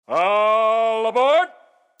All aboard!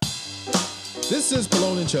 This is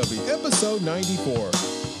Pallone and Chubby, episode 94.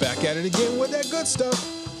 Back at it again with that good stuff.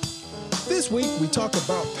 This week we talk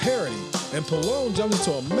about parody, and Pallone jumps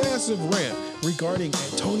into a massive rant regarding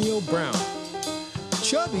Antonio Brown.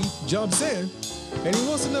 Chubby jumps in, and he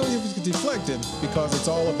wants to know if he can deflect him because it's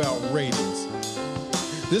all about ratings.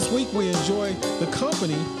 This week we enjoy the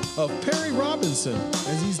company of Perry Robinson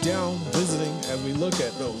as he's down visiting as we look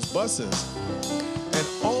at those buses and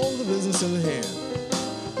all the business in the hand.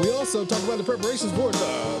 We also talk about the preparations for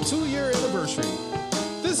the 2-year anniversary.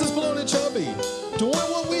 This is Pallone and Chubby, doing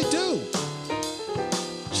what we do.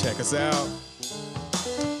 Check us out.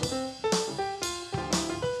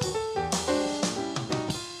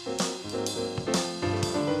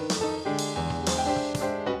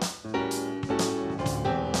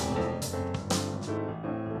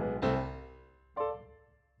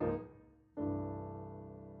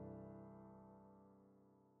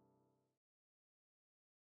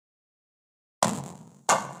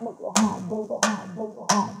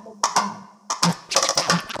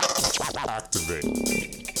 Activate.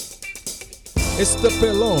 It's the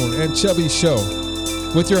Pallone and Chubby Show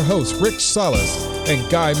with your hosts Rick Salas and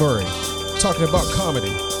Guy Murray, talking about comedy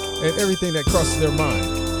and everything that crosses their mind.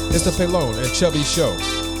 It's the Pallone and Chubby Show.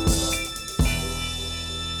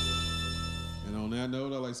 And on that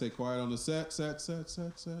note, I like to say quiet on the set.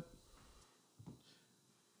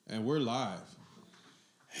 And we're live.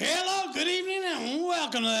 Hello, good evening, and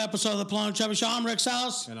welcome to the episode of the Pallone and Chubby Show. I'm Rick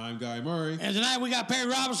Salas. And I'm Guy Murray. And tonight we got Perry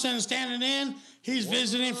Robinson standing in. He's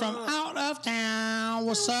visiting from out of town.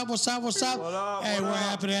 What's up? What up, Hey, what we're up?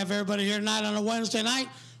 happy to have everybody here tonight on a Wednesday night.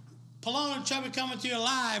 Pallone and Chubby coming to you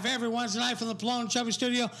live every Wednesday night from the Pallone and Chubby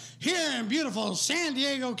studio here in beautiful San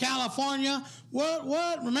Diego, California.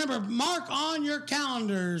 What? Remember, mark on your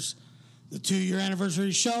calendars the 2-year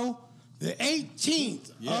anniversary show. The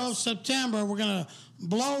 18th of September, we're going to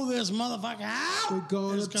blow this motherfucker out. We're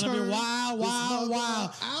gonna it's going to be wild.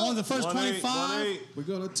 On the first 25, We're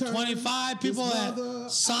going to turn 25 people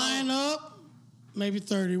that sign up, maybe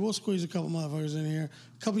 30. We'll squeeze a couple motherfuckers in here.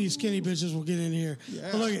 A couple of you skinny bitches will get in here. Yeah.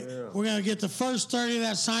 But look, we're going to get the first 30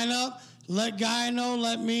 that sign up. Let Guy know,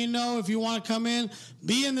 let me know if you want to come in.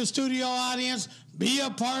 Be in the studio audience. Be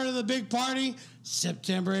a part of the big party.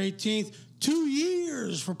 September 18th. 2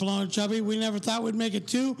 years for Pallone and Chubby. We never thought we'd make it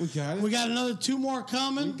 2. We got it. We got another 2 more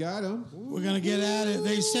coming. We got him. We're going to get at it.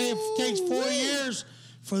 They say it takes 4 years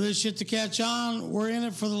for this shit to catch on. We're in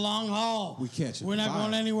it for the long haul. We catch it. We're not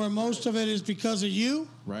going anywhere. Most of it is because of you.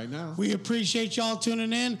 Right now. We appreciate y'all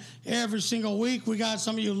tuning in every single week. We got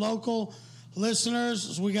some of you local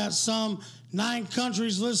listeners. We got some 9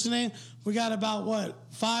 countries listening. We got about,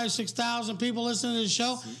 5,000-6,000 people listening to the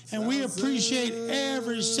show. And we appreciate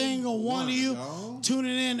every single one of you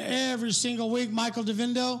tuning in every single week. Michael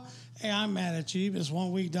DeVindo. Hey, I'm mad at you. It's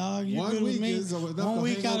 1 week, dog. You good with me? 1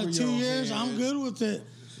 week out of 2 years, I'm good with it.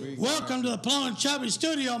 Welcome to the Pallone and Chubby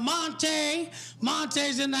studio.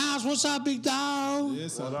 Monte's in the house. What's up, big dog?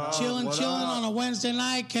 Yes, Chilling on a Wednesday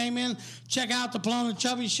night. Came in, check out the Pallone and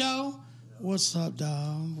Chubby show. What's up,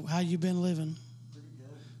 dog? How you been living?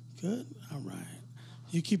 Good. All right.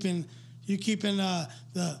 You keeping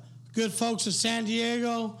the good folks of San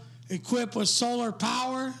Diego equipped with solar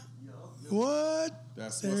power? What?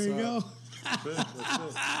 That's there you go.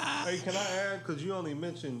 Hey, can I add? Because you only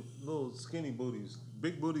mentioned little skinny booties.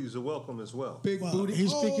 Big booties are welcome as well. Big booty.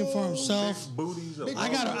 He's speaking for himself. Big booties are I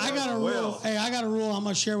got a rule. well. Hey, I got a rule. I'm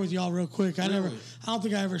gonna share with y'all real quick. I Really? don't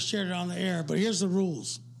think I ever shared it on the air, but here's the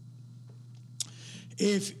rules.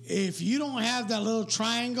 If you don't have that little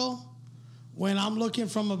triangle when I'm looking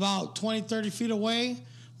from about 20, 30 feet away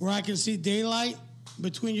where I can see daylight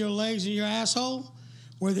between your legs and your asshole,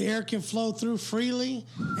 where the air can flow through freely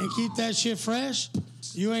and keep that shit fresh,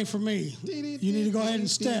 you ain't for me. You need to go ahead and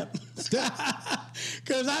step.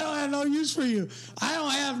 Because I don't have no use for you. I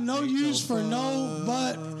don't have no use for no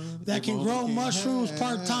butt that can grow mushrooms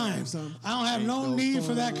part-time. I don't have no need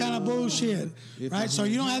for that kind of bullshit. Right? So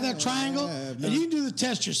you don't have that triangle, and you can do the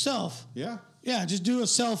test yourself. Yeah. Yeah, just do a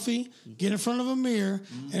selfie, get in front of a mirror,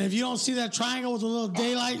 and if you don't see that triangle with a little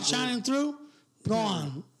daylight shining through, go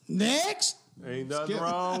on. Next. Ain't nothing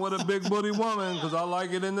wrong with a big booty woman because I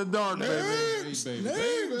like it in the dark, baby.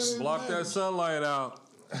 Baby. Block that sunlight out.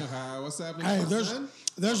 What's happening? Hey,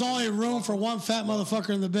 there's only room for one fat motherfucker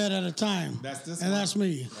in the bed at a time. That's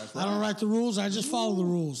me. That's I don't write the rules. I just follow the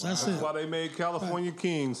rules. That's it. That's why they made California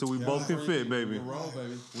king, so we both can fit, baby.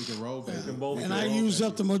 We can roll, baby. And I used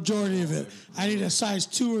up the majority of it. I need a size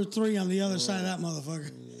 2 or 3 on the other side of that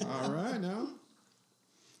motherfucker. All right, now.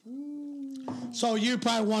 So you're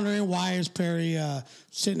probably wondering why is Perry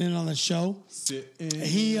sitting in on the show?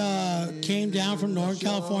 He came down from Northern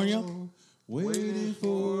California. Waiting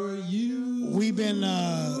for you. We've been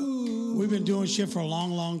doing shit for a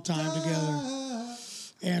long, long time together.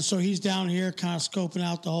 And so he's down here kind of scoping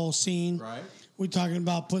out the whole scene. Right. We're talking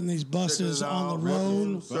about putting these buses on the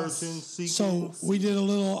road. Searching, seeking. So we did a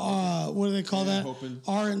little, what do they call that?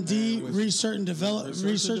 R&D, research and develop.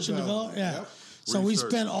 Yeah. Yep. So we Research.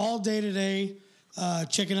 spent all day today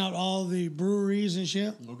checking out all the breweries and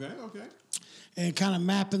shit. Okay. And kind of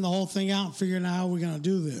mapping the whole thing out and figuring out how we're going to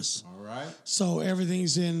do this. All right. So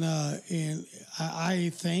everything's I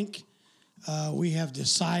think we have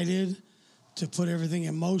decided to put everything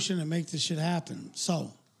in motion and make this shit happen.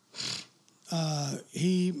 So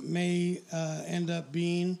he may end up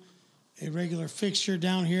being a regular fixture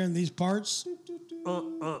down here in these parts.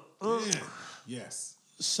 Yes.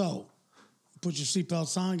 So put your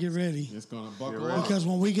seatbelts on, get ready. It's going to buckle up. Because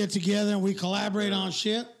when we get together and we collaborate on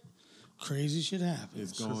shit, crazy shit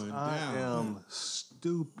happens. It's going I down. am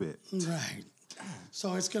stupid. Right.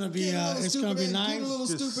 So it's gonna be Get a little it's gonna be stupid in, nice. Get a little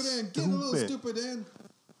Just stupid in. Get a little stupid. stupid in.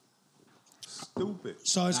 Stupid.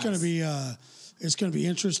 So it's gonna be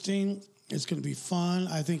interesting. It's gonna be fun.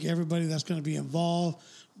 I think everybody that's gonna be involved,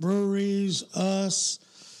 breweries, us,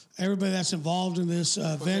 everybody that's involved in this Put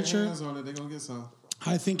their venture, hands on it. They're going to get some.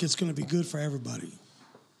 I think it's gonna be good for everybody.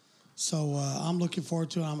 So I'm looking forward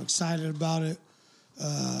to it. I'm excited about it.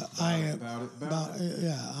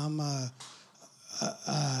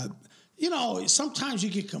 Sometimes you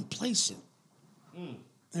get complacent.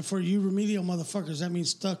 And for you remedial motherfuckers, that means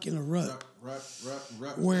stuck in a rut.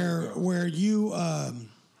 Rut. Where you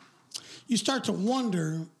start to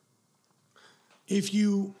wonder if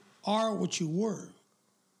you are what you were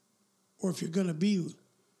or if you're going to be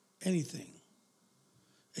anything.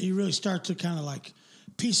 And you really start to kind of like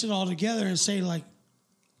piece it all together and say like,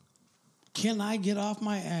 can I get off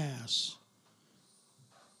my ass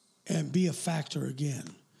and be a factor again?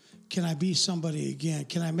 Can I be somebody again?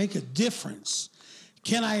 Can I make a difference?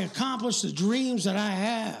 Can I accomplish the dreams that I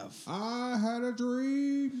have? I had a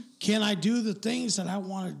dream. Can I do the things that I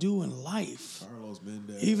want to do in life? Carlos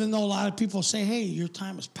Mendez. Even though a lot of people say, hey, your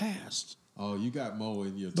time has passed. Oh, you got Mo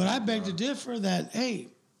in your But I team, beg bro. to differ that, hey,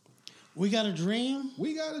 we got a dream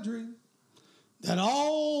We got a dream. that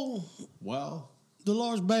all Well, the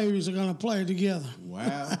Lord's babies are going to play together.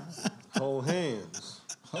 wow. Hold hands.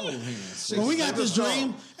 Hold hands. But we got this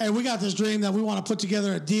dream, and we got this dream that we want to put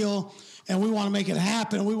together a deal, and we want to make it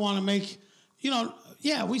happen. We want to make,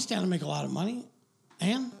 we stand to make a lot of money,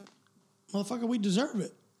 and motherfucker, we deserve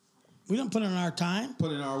it. We don't put in our time.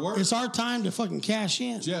 Put in our work. It's our time to fucking cash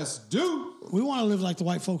in. Just do. We want to live like the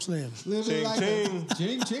white folks live. Live Ching, it like ching. a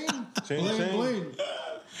ching ching. Ching, Bling ching. bling.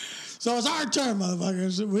 So it's our turn,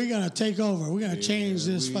 motherfuckers. We're going to take over. We're going to change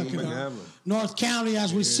this we fucking make it happen. North County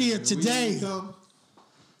as we see it today. We come.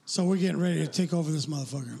 So we're getting ready to take over this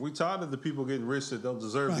motherfucker. We tired of the people getting rich that don't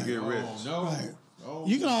deserve to Right. get rich. Oh, no. Right.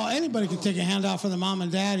 Oh, Anybody can take a handout from the mom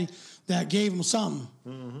and daddy that gave them something.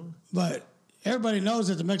 Mm-hmm. But everybody knows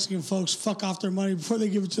that the Mexican folks fuck off their money before they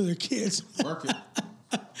give it to their kids. work it.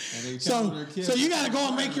 And they count So, their kids. so you got to go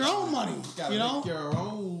and make your own money, You gotta make your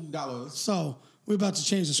own dollars. So we're about to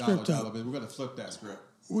change the script Dollar, up. baby. We're gonna flip that script.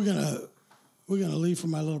 We're gonna leave for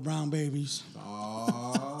my little brown babies.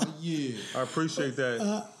 Oh yeah. I appreciate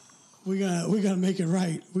that. We're gonna make it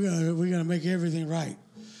right. We're gonna make everything right.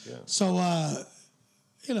 Yeah. So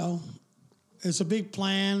it's a big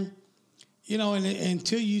plan. And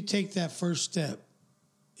until you take that first step,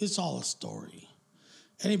 it's all a story.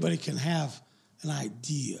 Anybody can have an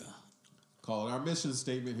idea, Call it our mission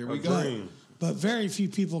statement. Here we A go. dream. but very few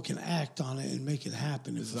people can act on it and make it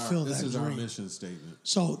happen and fulfill This that is our dream. mission statement.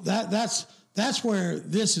 So that's where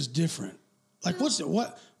this is different. Like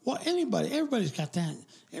everybody's got that.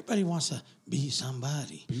 Everybody wants to be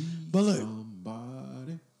somebody. But look,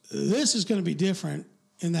 Somebody this is going to be different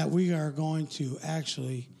in that we are going to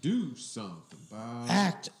actually do something about it.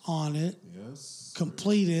 act on it, Yes.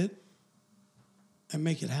 complete it, and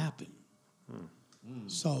make it happen.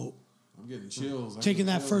 So I'm getting chills. I'm taking getting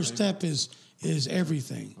that chills, first baby. step is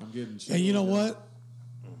everything. I'm getting chills. And you know yeah. what?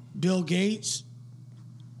 Bill Gates,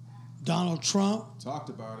 Donald Trump, Talked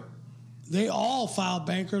about it. they all filed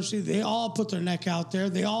bankruptcy. They all put their neck out there.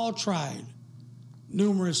 They all tried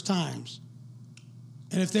numerous times.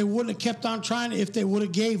 And if they wouldn't have kept on trying, if they would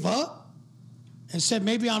have gave up and said,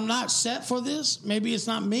 maybe I'm not set for this, maybe it's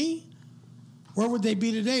not me, where would they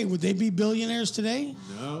be today? Would they be billionaires today?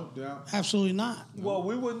 No doubt. Absolutely not. Well,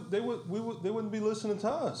 they wouldn't be listening to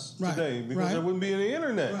us Right, today because right. there wouldn't be any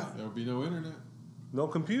internet, Right. There would be no internet. no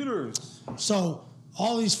computers. So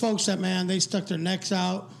all these folks that, man, they stuck their necks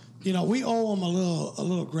out. You know, we owe them a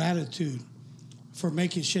little gratitude for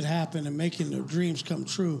making shit happen and making their dreams come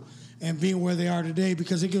true and being where they are today,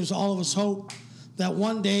 because it gives all of us hope that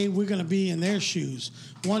one day we're going to be in their shoes.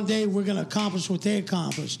 One day we're going to accomplish what they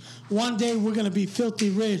accomplished. One day we're going to be filthy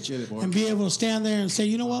rich and be able to stand there and say,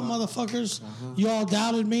 you know what, motherfuckers? You all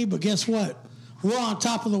doubted me, but guess what? We're on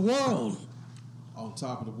top of the world. On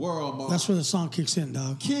top of the world, man. That's where the song kicks in,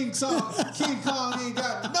 dog. King Kong ain't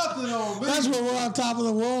got nothing on me. That's where we're on top of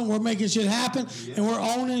the world and we're making shit happen and we're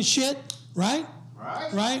owning shit, right?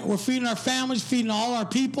 Right? We're feeding our families, feeding all our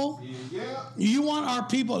people. Yeah. You want our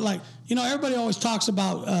people, like, you know, everybody always talks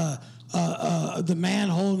about the man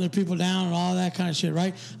holding their people down and all that kind of shit,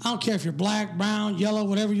 right? I don't care if you're black, brown, yellow,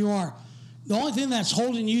 whatever you are. The only thing that's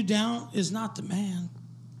holding you down is not the man.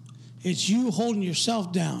 It's you holding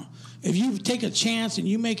yourself down. If you take a chance and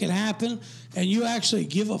you make it happen and you actually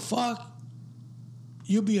give a fuck,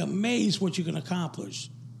 you'll be amazed what you can accomplish.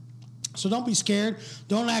 So don't be scared.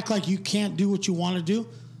 Don't act like you can't do what you want to do.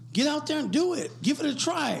 Get out there and do it. Give it a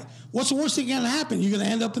try. What's the worst thing going to happen? You're going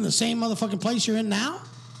to end up in the same motherfucking place you're in now?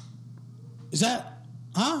 Is that,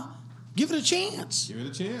 Give it a chance. Give it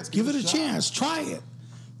a chance. Give it a chance. Try it.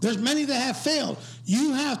 There's many that have failed.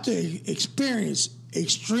 You have to experience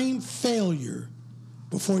extreme failure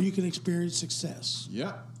before you can experience success.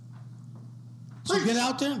 Yeah. So get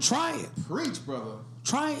out there and try it. Preach, brother.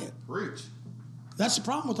 Try it. Preach. That's the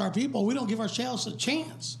problem with our people. We don't give ourselves a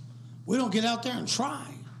chance. We don't get out there and try.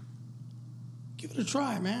 Give it a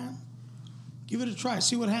try, man. Give it a try.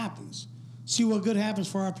 See what happens. See what good happens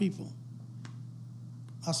for our people.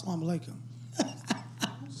 Assalamu alaikum.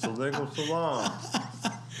 Salaikum salam.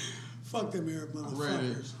 Fuck them Arab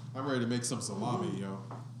motherfuckers. I'm ready to make some salami, yo.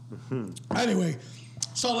 Anyway,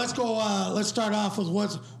 so let's go. Let's start off with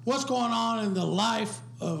what's going on in the life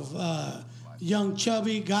of young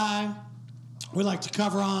chubby guy. We like to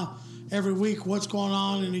cover on every week what's going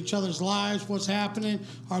on in each other's lives, what's happening.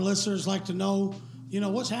 Our listeners like to know,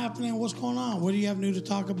 what's happening, what's going on. What do you have new to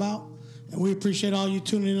talk about? And we appreciate all you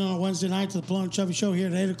tuning in on a Wednesday night to the Blown Chubby Show here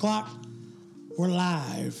at 8 o'clock. We're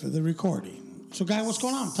live for the recording. So, Guy, what's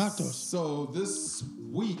going on? Talk to us. So this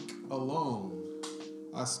week alone,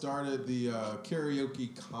 I started the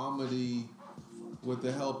karaoke comedy with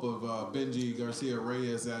the help of Benji Garcia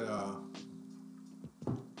Reyes at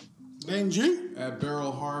Benji? At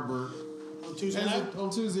Barrel Harbor. On Tuesday night? On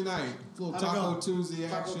Tuesday night. A little Taco Tuesday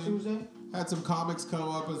action. Taco Tuesday? Had some comics come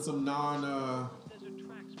up and some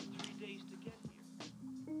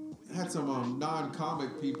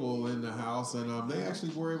non-comic people in the house, and they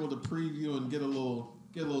actually were able to preview and get a little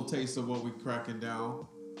taste of what we're cracking down.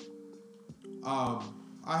 I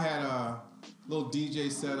had a little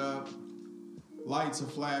DJ set up, lights are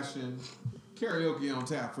flashing, karaoke on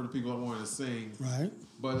tap for the people that wanted to sing. Right.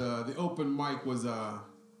 But the open mic was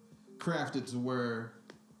crafted to where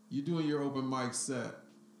you doing your open mic set,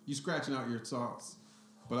 you scratching out your thoughts,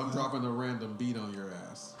 but I'm dropping a random beat on your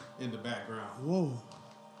ass in the background. Whoa.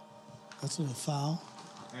 That's a little foul.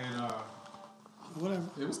 And whatever.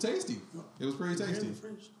 It was tasty. It was pretty tasty.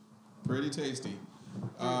 Pretty tasty.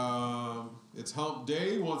 It's hump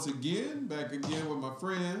day once again. Back again with my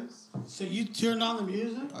friends. So you turned on the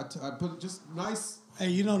music? I put just nice.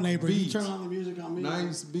 Hey, neighbor, beat. you turn on the music on me.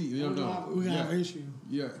 Nice beat. We're gonna have an issue.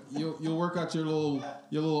 Yeah, you'll work out your little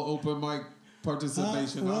open mic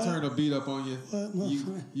participation. I'll turn a beat up on you.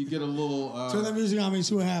 You get a little. Turn that music on me.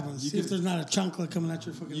 See what happens. See if there's not a chunklet coming at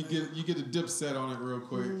your fucking. You get a dip set on it real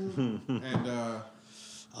quick, and.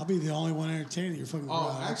 I'll be the only one entertaining your fucking.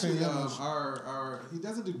 Oh, actually, our he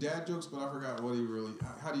doesn't do dad jokes, but I forgot what he really.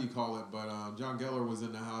 How do you call it? But John Geller was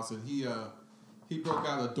in the house, and he broke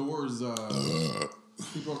out a Doors.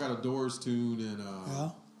 He broke out a Doors tune,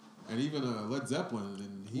 and even Led Zeppelin,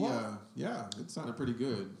 and it sounded pretty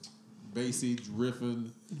good. Bassy,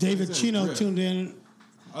 riffing. David Chino tuned in.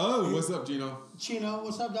 Oh, what's up, Gino? Chino,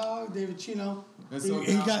 what's up, dog? David Chino. So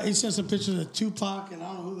he sent some pictures of Tupac, and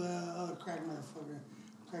I don't know who the other crack motherfucker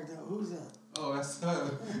cracked out. Who's that? Oh,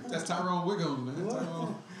 that's Tyrone Wiggum,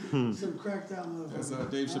 man. Some cracked out motherfucker. That's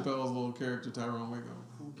Dave Chappelle's little character, Tyrone Wiggum.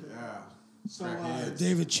 Okay. Yeah. So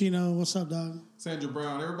David Chino, what's up, dog? Sandra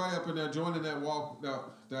Brown, everybody up in there joining that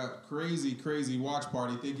crazy watch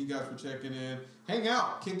party. Thank you guys for checking in. Hang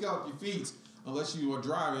out, kick up your feet. Unless you are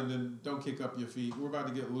driving, then don't kick up your feet. We're about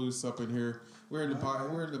to get loose up in here. We're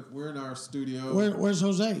in our studio. Where's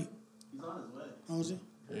Jose? He's on his way. Oh, is he?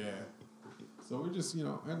 Yeah. So we're just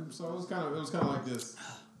and so it was kind of like this.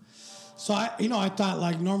 So I thought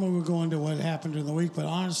like normally we're going to what happened during the week, but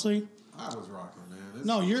honestly, I was rocking, man.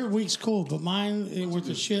 No, your week's cool, but mine with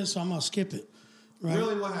the shit, so I'm gonna skip it. Right.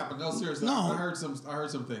 Really, what happened? No, seriously. No. I heard some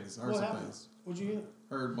things. What happened? What'd you hear?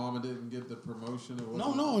 Heard Mama didn't get the promotion. Or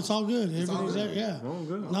No, it's all good. It's all Everything's good? there. Yeah. Oh,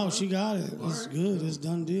 good. No, she got it. All It's right. good. It's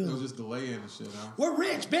done It was deal. just delaying and shit, huh? We're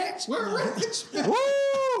rich, bitch. We're rich.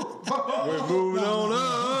 Woo! We're moving on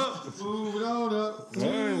up. Moving on up to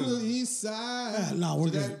the east side. Yeah, no, we're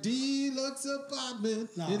to good. that deluxe apartment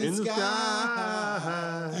No. in In the the sky.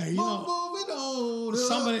 sky. Hey, you know, Moving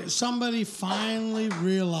on up. somebody finally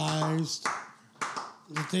realized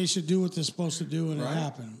that they should do what they're supposed to do, and it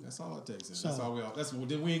happened. That's all it takes. So- That's all we all.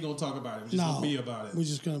 Then we ain't gonna talk about it. We're just No, gonna be about it. we're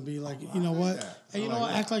just gonna be like, you know I like what? that. Hey, you I know like what?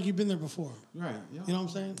 that. Act like you've been there before. Right. Yeah. You know what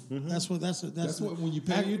I'm saying? Mm-hmm. That's what when you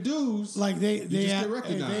pay act- your dues. Like they just get they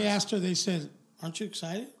recognized. asked her. They said, "Aren't you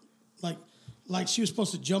excited?" Like she was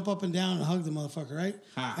supposed to jump up and down and hug the motherfucker, right?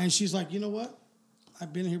 Ha. And she's like, "You know what?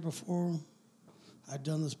 I've been here before. I've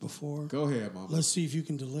done this before. Go ahead, Mama. Let's see if you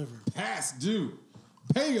can deliver." Past due.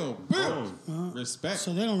 Pay your bills. Respect.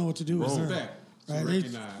 So they don't know what to do with her. Respect. Right? They-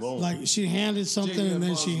 Recognize. Like she handed something Jamie and then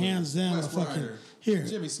Mosley, she hands them a West fucking Rider, here.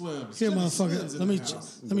 Jimmy Slims. Here, Jimmy motherfucker. Slims in Let me the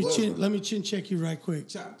house. let me chin check you right quick.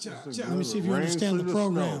 Chop, chop, Let chop. me see if you Rain understand the through the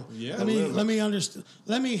program. snow. Yeah. Let me understand.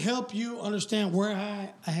 Let me help you understand where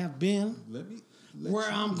I have been, Let where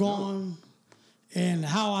you I'm know. going, and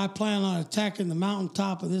how I plan on attacking the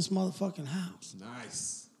mountaintop of this motherfucking house.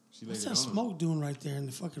 Nice. She laid What's it that on smoke doing right there in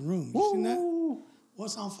the fucking room? You seen that?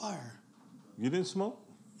 What's on fire? You didn't smoke?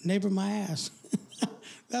 Neighbor, my ass.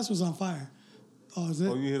 That's what's on fire. Oh, is it?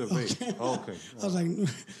 Oh, you hit a vape. Okay. Okay. I was like,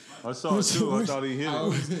 I saw it too. I thought he hit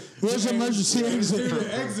it. where's the emergency It's exit? through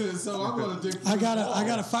the exit, so I'm gonna dig. I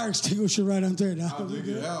got a fire extinguisher right on there now. I'll dig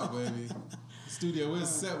it out, baby. The studio is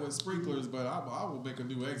set with sprinklers, but I will make a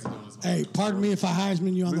new exit on this. Hey, pardon me if I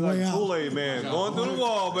Heisman you on Be the way like out. Kool-Aid man, going through the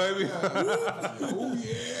wall, baby. Oh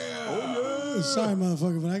yeah. Sorry,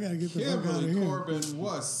 motherfucker, but I gotta get the fuck out of Kimberly here. Corbin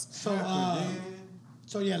was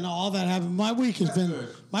So yeah, no, all that happened. My week has That's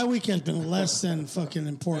been good. less than fucking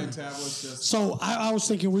important. Fantabulous just So I was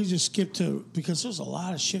thinking we just skip to because there's a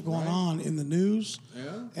lot of shit going on in the news. Yeah.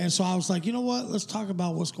 And so I was like, you know what? Let's talk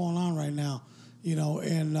about what's going on right now. You know,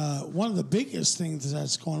 and one of the biggest things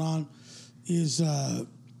that's going on is, and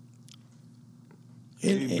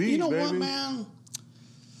AB, you know what, baby. man?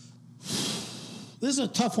 This is a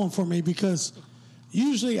tough one for me because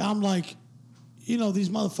usually I'm like, you know, these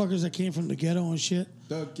motherfuckers that came from the ghetto and shit.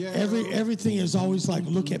 The ghetto. Everything is always like,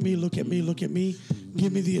 look at me, look at me, look at me,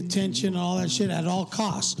 give me the attention and all that shit at all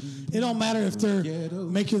costs. It don't matter if they're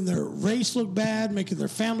making their race look bad, making their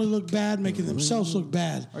family look bad, making themselves look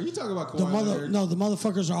bad. Are you talking about The Kawhi Leonard? the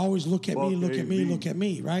motherfuckers are always look at me, Fuck look at me, AB. look at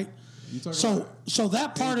me, right? You talking So about so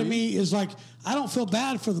that part of AB? me is like, I don't feel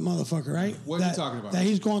bad for the motherfucker, right? What are you that, talking about? That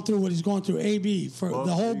he's going through what he's going through, AB, for Fuck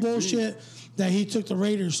the whole AB. bullshit that he took the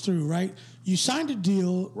Raiders through, right? You signed a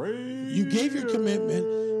deal, you gave your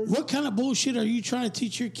commitment. What kind of bullshit are you trying to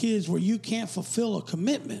teach your kids where you can't fulfill a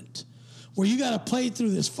commitment? Where you got to play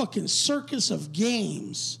through this fucking circus of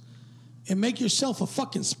games and make yourself a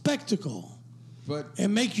fucking spectacle But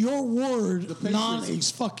and make your word The Patriots-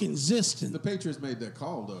 non-existent. the Patriots made that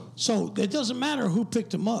call though. So it doesn't matter who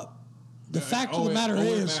picked him up. The fact of the matter it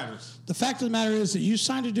is, matters. the fact of the matter is that you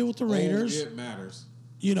signed a deal with the Raiders. Oh, it matters.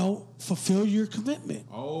 You know, fulfill your commitment.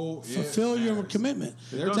 Oh, it Fulfill your matters. commitment.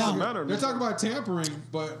 They're doesn't talking, matter, They're man. talking about tampering,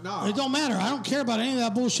 but nah. It don't matter. I don't care about any of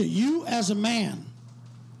that bullshit. You, as a man,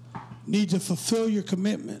 need to fulfill your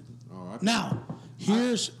commitment. Oh, Now,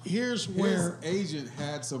 here's where. His agent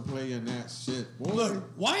had some play in that shit. Boy. Look,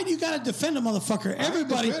 why do you got to defend a motherfucker?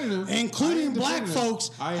 Everybody, defending him. I including ain't black defending him.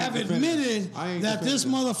 folks, I ain't have defending him. admitted I ain't that this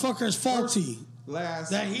defending him. motherfucker is faulty. Last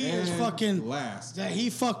That he is and fucking last. that he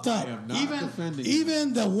fucked up. I am not defending him.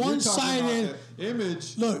 Even the You're talking one-sided. about that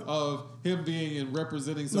image Look. of him being and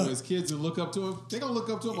representing some Look. of his kids and look up to him. They're gonna look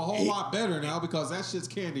up to him a whole lot better now because that shit's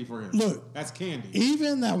candy for him. Look. That's candy.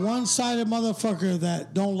 Even that one-sided motherfucker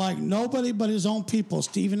that don't like nobody but his own people,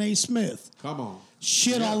 Stephen A. Smith, Come on.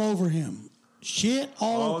 shit Yeah. all over him. Shit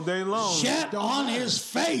all day long. Shit Don't on matter. his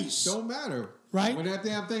face. Don't matter. Right? When that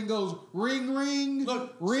damn thing goes ring ring.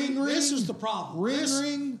 Look, ring ring. This is the problem. Ring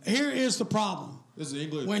ring. Here is the problem. This is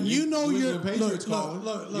England. When you know New you're- England Patriots look, calling.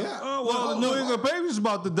 look. Yeah. Oh, well, the New England Patriots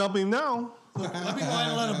about to dump him now. Let me go ahead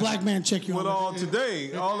and let a black man check you With on all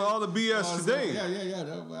today, all the BS today. Yeah.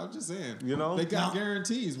 No, I'm just saying. You know? they got Now,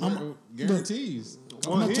 guarantees. I'm Guarantees.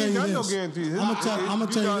 Well, gonna he tell ain't you got no this. guarantees. I'm gonna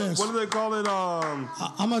tell you this. What do they call it? I'm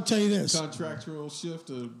gonna tell you this. Contractual shift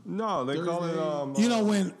to No, they call it. You know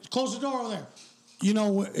when close the door over there. You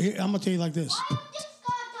know I'm gonna tell you like this. I'm just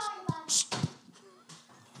gonna tell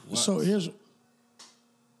you about So here's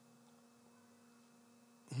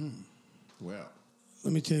well.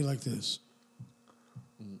 let me tell you like this.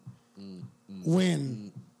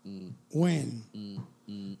 when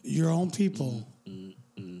your own people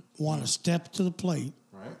want to step to the plate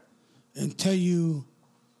Right. and tell you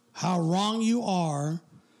how wrong you are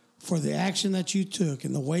for the action that you took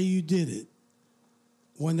and the way you did it,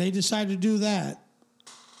 when they decide to do that,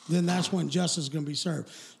 then that's when justice is going to be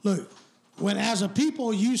served. Look, when as a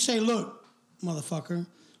people you say, look, motherfucker,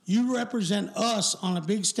 you represent us on a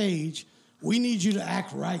big stage, we need you to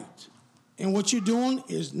act right. And what you're doing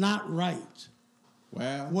is not right.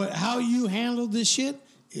 Well, How you handle this shit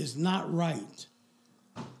is not right.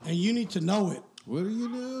 And you need to know it. what do you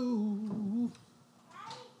know?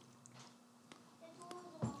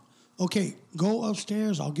 Okay, go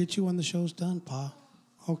upstairs. I'll get you when the show's done, Pa.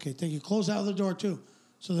 Okay, thank you. Close the other door, too,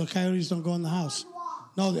 so the coyotes don't go in the house.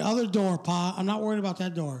 No, the other door, Pa. I'm not worried about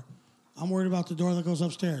that door. I'm worried about the door that goes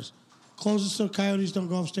upstairs. Close it so coyotes don't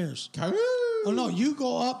go upstairs. Oh, no, you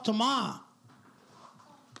go up to Ma.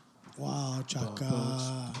 Wow,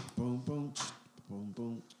 Chaka. Boom, boom, boom,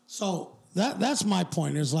 boom. So that's my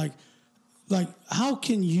point is like how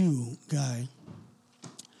can you, Guy,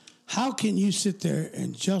 how can you sit there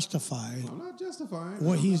and justify I'm not justifying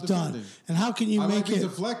what I'm he's not done? defending. And how can you I make might be it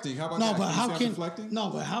deflecting. How about no, that? but Can you how say I'm can deflecting? no,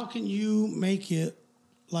 but how can you make it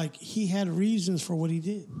like he had reasons for what he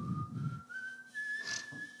did?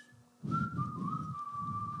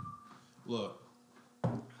 Look,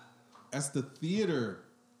 that's the theater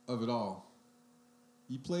of it all.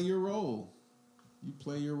 You play your role. You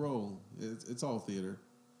play your role. It's all theater.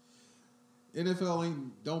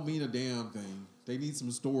 NFL don't mean a damn thing. They need some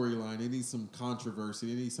storyline. They need some controversy.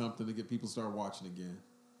 They need something to get people to start watching again.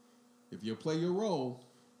 If you play your role,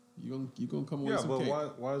 you're gonna come away Yeah, some but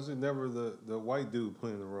cake. why is it never the white dude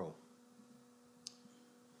playing the role?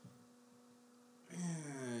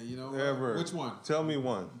 Yeah, you know Ever. which one? Tell me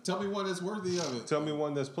one. Tell me one that's worthy of it. Tell me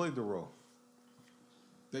one that's played the role.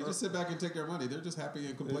 They just sit back and take their money. They're just happy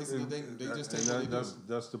and complacent. They just take And what they do.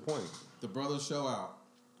 that's the point. The brothers show out.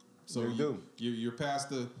 So They do. You're past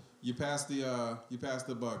the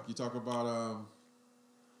buck. You talk about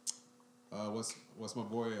what's my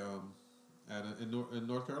boy in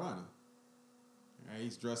North Carolina. Yeah,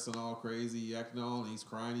 he's dressing all crazy, acting all, and he's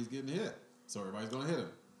crying. He's getting hit. So everybody's gonna hit him.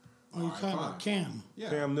 Oh, you're All right, talking fine. about Cam. Yeah.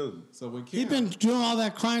 Cam Newton. So when Cam, He's been doing all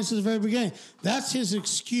that crying since the very beginning. That's his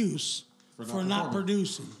excuse for not performing.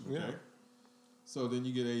 producing. Yeah. Okay. So then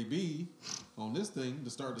you get AB on this thing to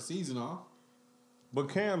start the season off. But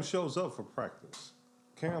Cam shows up for practice.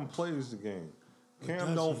 Cam plays the game. Cam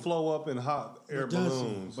does don't he? flow up in hot air does he?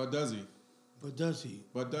 balloons. But does he? But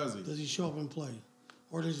does he? Does he show up and play?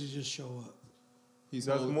 Or does he just show up? He's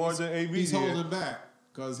That's more than AB He's did. holding back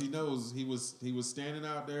because he knows he was standing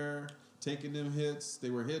out there taking them hits. They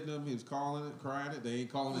were hitting him. He was calling it, crying it. They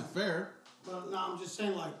ain't calling it fair. But no, I'm just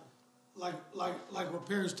saying like what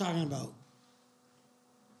Perry's talking about.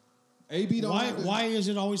 AB don't. have to- Why is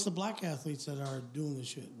it always the black athletes that are doing this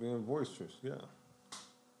shit? Being boisterous, yeah.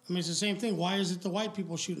 I mean, it's the same thing. Why is it the white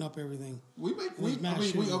people shooting up everything? We make These mass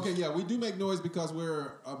shootings. we do make noise because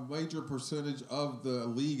we're a major percentage of the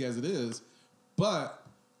league as it is, but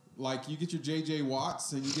like you get your JJ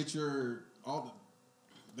Watts and you get your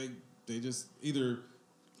they just either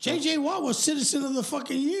J.J. Watt was Citizen of the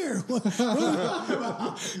fucking Year. What are we talking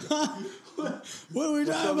about? What are we talking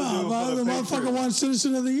other about? dude About for the the motherfucker Patriots? won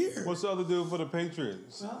Citizen of the Year. What's the other dude for the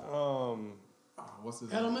Patriots? what's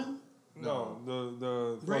his name? Edelman? No,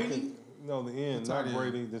 the Brady? fucking, no, the end, The tight not end.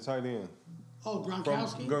 Brady, the tight end. Oh, From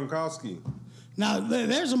Gronkowski? Gronkowski. Now,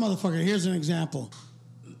 there's a motherfucker. Here's an example.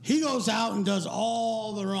 He goes out and does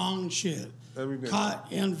all the wrong shit. Everything.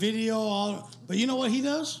 Caught in video, but you know what he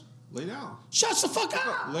does? Lay down. Shuts the fuck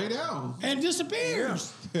up Lay down. and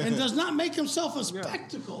disappears and does not make himself a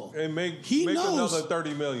spectacle. And He make knows. another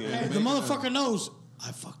 30 million. And the motherfucker knows,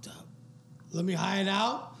 I fucked up. Let me hide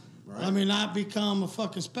out. Right. Let me not become a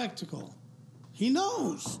fucking spectacle. He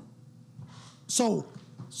knows.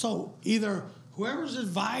 So either whoever's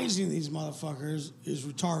advising these motherfuckers is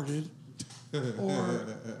retarded,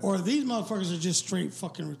 or these motherfuckers are just straight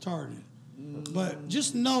fucking retarded. But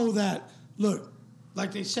just know that, look,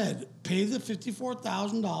 like they said, pay the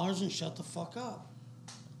 $54,000 and shut the fuck up.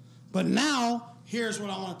 But now, here's what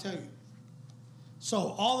I want to tell you.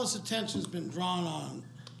 So all this attention's been drawn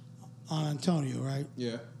on Antonio, right?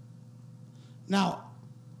 Yeah. Now,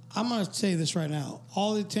 I'm going to say this right now.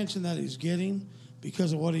 All the attention that he's getting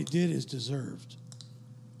because of what he did is deserved.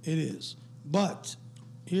 It is. But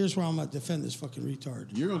here's where I'm going to defend this fucking retard.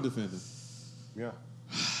 You're gonna defend him. Yeah.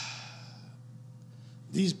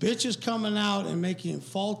 These bitches coming out and making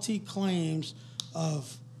faulty claims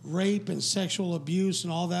of rape and sexual abuse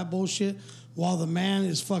and all that bullshit while the man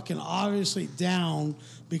is fucking obviously down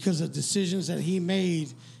because of decisions that he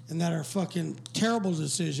made and that are fucking terrible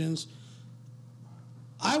decisions.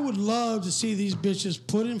 I would love to see these bitches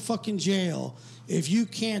put in fucking jail if you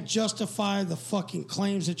can't justify the fucking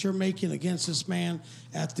claims that you're making against this man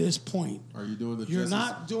at this point. Are you doing the You're justice?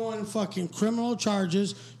 not doing fucking criminal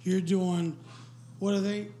charges. You're doing, what are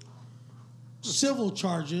they? Civil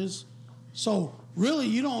charges. So really,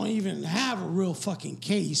 you don't even have a real fucking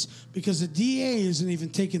case because the DA isn't even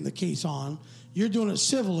taking the case on. You're doing it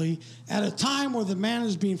civilly at a time where the man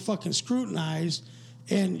is being fucking scrutinized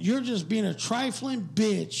and you're just being a trifling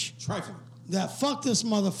bitch Trifling. that fucked this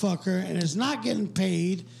motherfucker and is not getting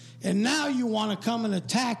paid, and now you want to come and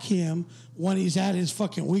attack him when he's at his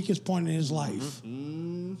fucking weakest point in his life.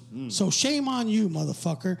 So shame on you,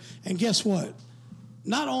 motherfucker. And guess what?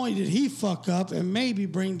 Not only did he fuck up and maybe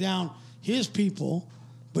bring down his people,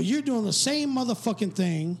 but you're doing the same motherfucking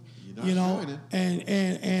thing, You're not doing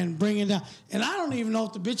it. and bringing down. And I don't even know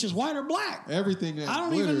if the bitch is white or black. Everything that I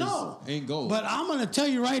don't even glitters know. ain't gold. But I'm going to tell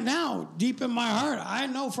you right now, deep in my heart, I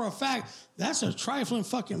know for a fact that's a trifling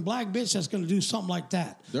fucking black bitch that's going to do something like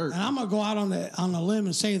that. Dirt. And I'm going to go out on the limb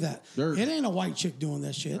and say that. Dirt. It ain't a white chick doing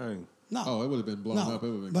that shit. Dang. No. Oh, it would have been blown No. up. It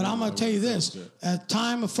would have been But I'm criminal. going to tell you It would've this. been shit. At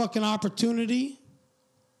time of fucking opportunity,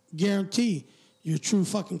 guarantee your true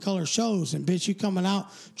fucking color shows. And bitch, you coming out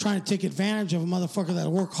trying to take advantage of a motherfucker that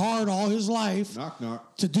worked hard all his life Knock,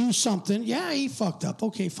 knock. to do something. Yeah, he fucked up.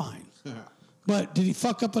 Okay, fine. But did he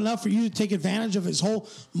fuck up enough for you to take advantage of his whole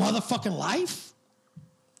motherfucking life?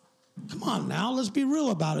 Come on now, let's be real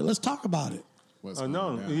about it. Let's talk about it. What's No,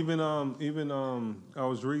 going down? even I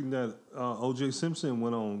was reading that O.J. Simpson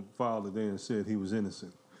went on file today and said he was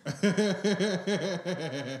innocent.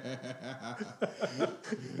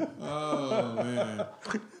 Oh man,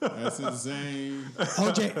 that's insane.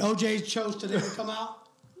 OJ chose today to come out.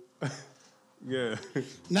 Yeah.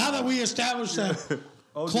 Now that we established that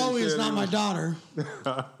O.J. Chloe is said not he my was- daughter,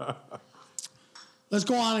 let's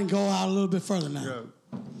go on and go out a little bit further now.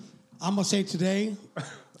 Yeah. I'm gonna say today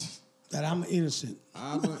that I'm innocent.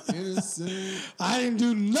 I'm an innocent. I didn't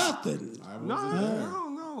do nothing. I No, wasn't there.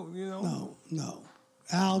 no, you know. No.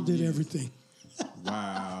 Al did everything.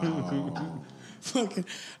 Wow. Fucking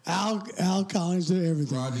Al Collins did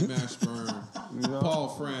everything. Rodney Mashburn, Paul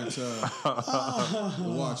French, the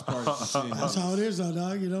watch party machine. That's how it is, though,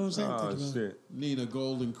 dog. You know what I'm saying? Oh, shit. Nina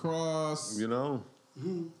Golden Cross. You know?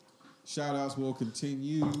 Shout outs will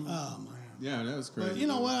continue. Oh man. Yeah, that was crazy. But you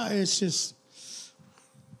know what? It's just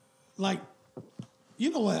like, you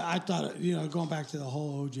know what? I thought, going back to the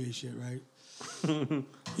whole OJ shit, right?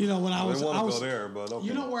 You know, when I didn't want to was go there, but okay.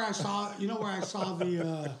 You know where I saw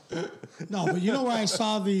the no, but you know where I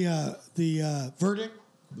saw the verdict?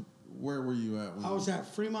 Where were you at? When I was at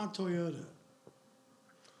Fremont Toyota.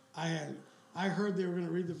 I heard they were going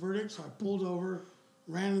to read the verdict, so I pulled over,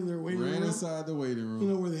 ran in their waiting room. inside the waiting room. You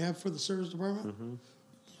know where they have for the service department?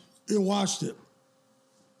 And watched it.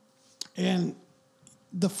 And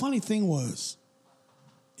the funny thing was,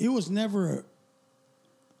 it was never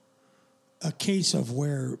a case of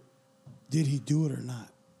where did he do it or not.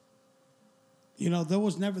 You know, there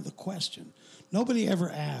was never the question. Nobody ever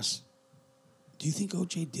asked, do you think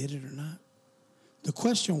OJ did it or not? The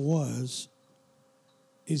question was,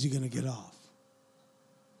 is he going to get off?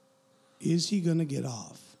 Is he going to get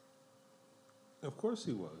off? Of course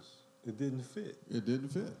he was. It didn't fit. It didn't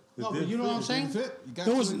fit. No, but didn't you know what I'm fit. saying? Didn't fit. You got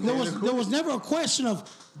There was to there was never a question of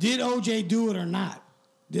did OJ do it or not.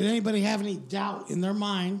 Did anybody have any doubt in their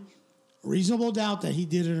mind, reasonable doubt that he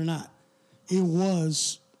did it or not?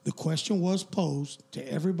 The question was posed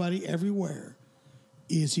to everybody everywhere.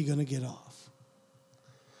 Is he going to get off?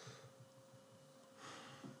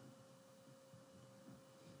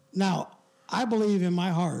 Now, I believe in my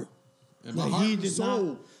heart In my that heart he and did soul.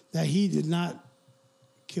 not that he did not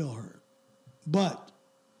kill her. But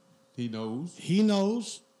He knows. he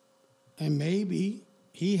knows, and maybe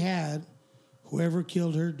he had whoever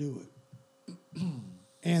killed her do it.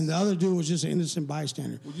 And the other dude was just an innocent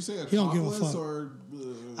bystander. Would you say he don't give a accomplice fuck. or?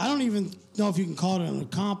 I don't even know if you can call it an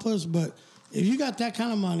accomplice, but if you got that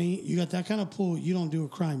kind of money, you got that kind of pull, you don't do a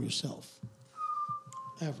crime yourself.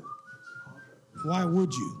 Ever. Why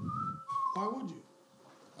would you? Why would you?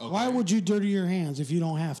 Okay. Why would you dirty your hands if you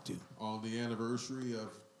don't have to? On the anniversary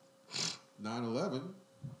of 9/11,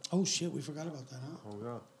 Oh shit, we forgot about that, huh?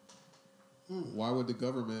 Oh, yeah. why would the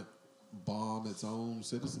government bomb its own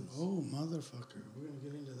citizens? Oh motherfucker. We're gonna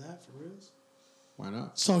get into that for real? Why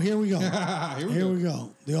not? So here we go. Here we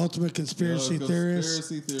go. The ultimate conspiracy theorist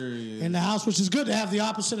Conspiracy theory. in the house, which is good to have the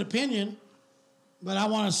opposite opinion. But I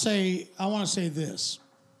want to say this.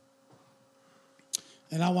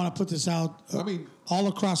 and I want to put this out I mean, all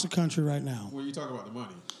across the country right now. when you talk about the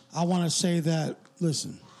money, I want to say that,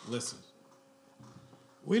 listen,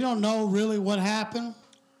 we don't know really what happened.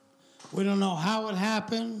 We don't know how it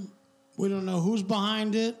happened. We don't know who's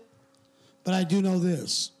behind it. But I do know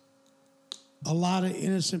this. A lot of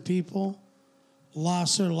innocent people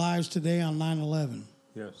lost their lives today on 9/11.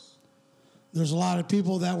 Yes. There's a lot of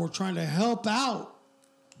people that were trying to help out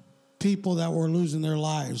people that were losing their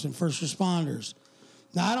lives and first responders.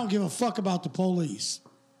 Now, I don't give a fuck about the police.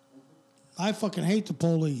 I fucking hate the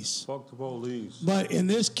police. Fuck the police. But in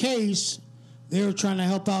this case, they were trying to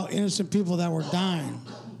help out innocent people that were dying.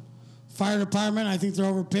 Fire department, I think they're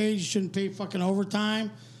overpaid. You shouldn't pay fucking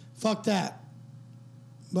overtime. Fuck that.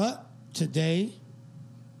 But today,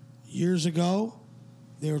 years ago,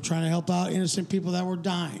 they were trying to help out innocent people that were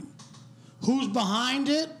dying. Who's behind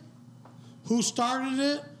it? Who started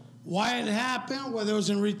it? Why it happened? Whether it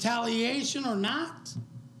was in retaliation or not?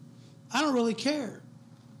 I don't really care.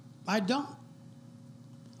 I don't.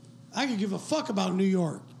 I could give a fuck about New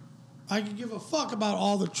York. I could give a fuck about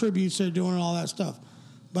all the tributes they're doing and all that stuff.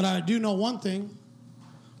 But I do know one thing.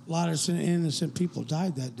 A lot of innocent people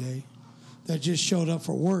died that day that just showed up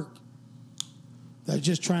for work, that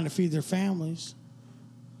just trying to feed their families.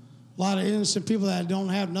 A lot of innocent people that don't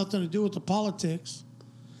have nothing to do with the politics,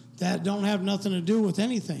 that don't have nothing to do with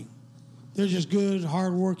anything. They're just good,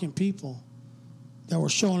 hard-working people that were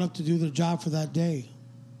showing up to do their job for that day.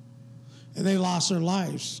 And they lost their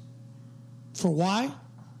lives. For why?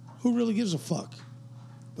 Who really gives a fuck?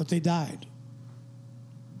 But they died.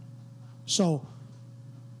 So,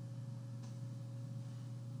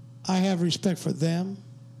 I have respect for them,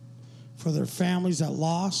 for their families that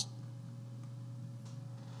lost.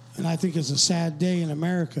 And I think it's a sad day in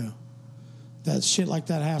America that shit like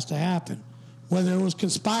that has to happen. Whether it was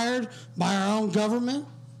conspired by our own government,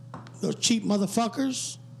 those cheap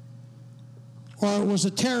motherfuckers, or it was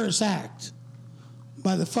a terrorist act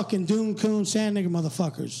by the fucking Doom Coon Sand Nigger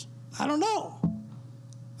motherfuckers. I don't know.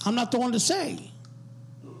 I'm not the one to say.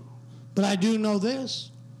 But I do know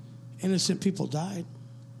this. Innocent people died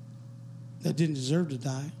that didn't deserve to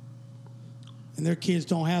die. And their kids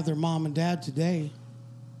don't have their mom and dad today.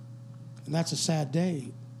 And that's a sad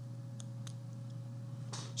day.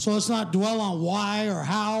 So let's not dwell on why or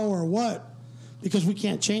how or what, because we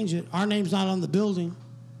can't change it. Our name's not on the building.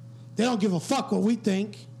 They don't give a fuck what we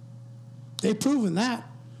think. They've proven that.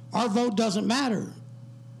 Our vote doesn't matter.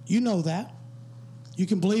 You know that. You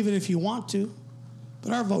can believe it if you want to,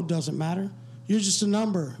 but our vote doesn't matter. You're just a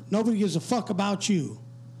number. Nobody gives a fuck about you.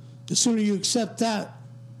 The sooner you accept that,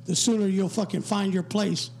 the sooner you'll fucking find your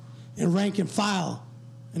place in rank and file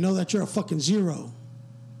and know that you're a fucking zero.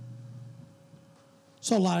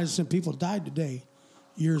 So a lot of innocent people died today,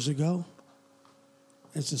 years ago.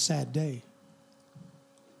 It's a sad day.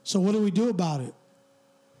 So what do we do about it?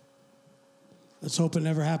 Let's hope it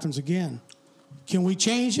never happens again. Can we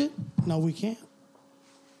change it? No, we can't.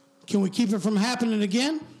 Can we keep it from happening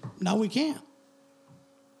again? No, we can't.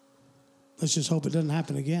 Let's just hope it doesn't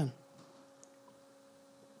happen again.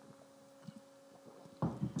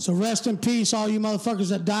 So rest in peace, all you motherfuckers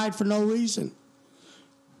that died for no reason.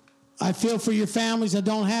 I feel for your families that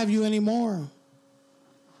don't have you anymore.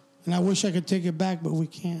 And I wish I could take it back, but we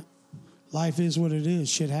can't. Life is what it is.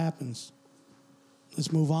 Shit happens.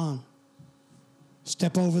 Let's move on.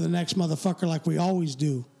 Step over the next motherfucker like we always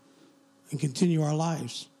do and continue our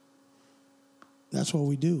lives. That's what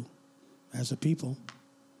we do as a people.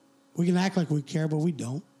 We can act like we care, but we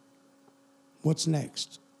don't. What's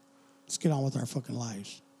next? Let's get on with our fucking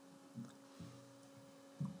lives.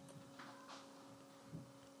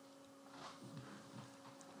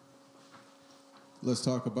 let's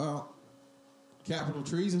talk about capital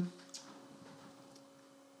treason.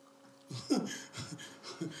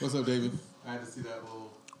 What's up, David? I had to see that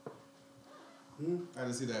little. I had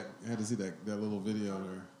to see that little video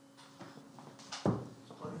there.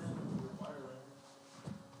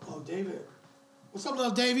 Oh, David. What's up,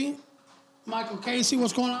 little Davey? Michael Casey,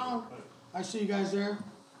 what's going on? I see you guys there.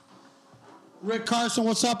 Rick Carson,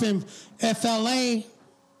 what's up in FLA?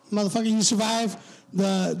 Motherfucker, you survived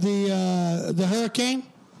the hurricane?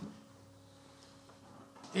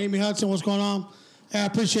 Amy Hudson, what's going on? I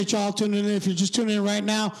appreciate y'all tuning in. If you're just tuning in right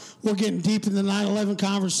now, we're getting deep in the 9/11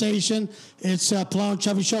 conversation. It's Pallone and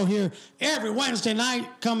Chubby Show here every Wednesday night,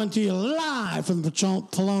 coming to you live from the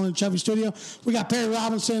Pallone and Chubby studio. We got Perry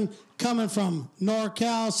Robinson coming from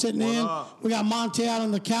NorCal, sitting in. We got Monte out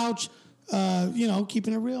on the couch,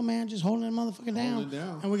 keeping it real, man, just holding it motherfucking down.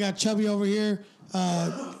 And we got Chubby over here,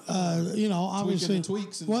 obviously tweaking the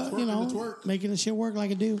tweaks and twerking the twerk. making the shit work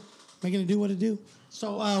like it do, making it do what it do.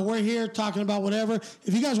 So we're here talking about whatever.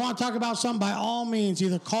 If you guys want to talk about something, by all means,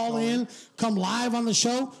 either call in, come live on the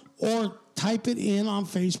show, or type it in on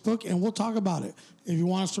Facebook, and we'll talk about it. If you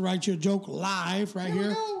want us to write you a joke live right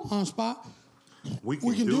here on the spot, We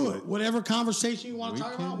can do it. Whatever conversation you want to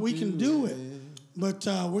talk about, we can do it. But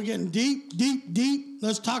we're getting deep.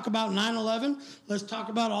 Let's talk about 9/11. Let's talk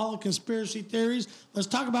about all the conspiracy theories. Let's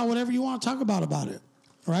talk about whatever you want to talk about it.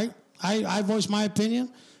 Right? I voiced my opinion.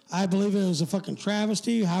 I believe it was a fucking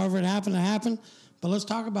travesty. However it happened. But let's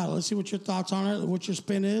talk about it. Let's see what your thoughts on it, what your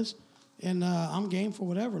spin is. And I'm game for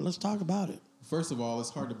whatever. Let's talk about it. First of all, it's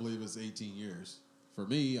hard to believe it's 18 years. For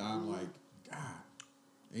me, I'm like, God,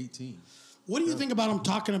 18. What do you think about them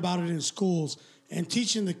talking about it in schools and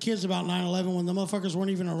teaching the kids about 9/11 when the motherfuckers weren't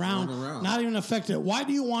even around, not even affected? Why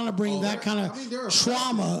do you want to bring that kind of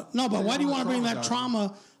trauma? No, but why do you want to bring that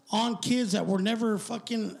trauma on kids that were never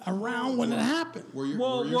fucking around when it happened? Were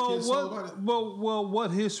your kids told about it? Well,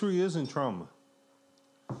 what history isn't trauma?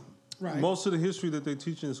 Right. Most of the history that they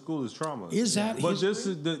teach in school is trauma. Is that But history? this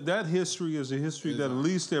is that history is a history that at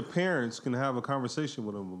least their parents can have a conversation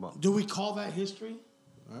with them about. Do we call that history?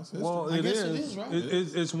 That's history. Well, I guess it is, right?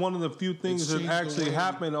 It's one of the few things It's that changed the actually way-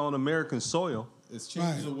 happened on American soil. It's changed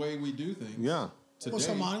Right. the way we do things. Yeah. Today. What's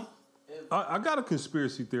up, Monty? I got a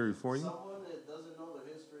conspiracy theory for you. Someone that doesn't know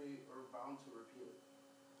the history are bound to repeat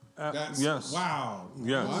it. Yes. Wow.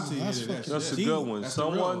 Yes. Monty That's hit that fucking That's a shit. good one. That's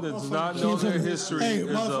Someone the real- that does not know their history Hey,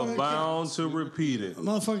 is motherfucker, bound to repeat it.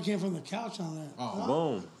 Motherfucker came from the couch on that. Oh,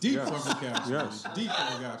 Boom. deep Yes. from the couch. Yes. Deep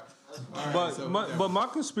from the couch. All right, But so, my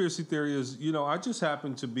conspiracy theory is, I just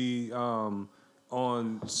happened to be on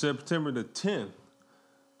September the 10th.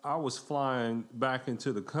 I was flying back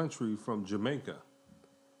into the country from Jamaica,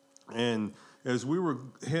 and as we were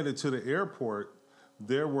headed to the airport,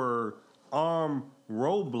 there were armed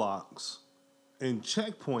roadblocks and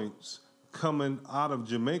checkpoints coming out of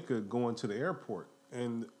Jamaica going to the airport,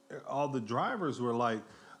 and all the drivers were like,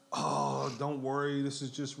 "Oh, don't worry, this is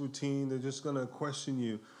just routine. They're just gonna question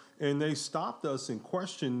you." And they stopped us and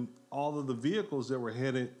questioned all of the vehicles that were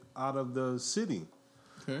headed out of the city.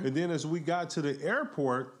 Okay. And then as we got to the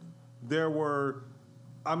airport, they were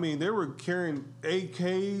carrying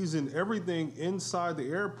AKs and everything inside the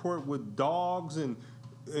airport with dogs, and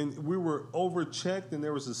we were overchecked, and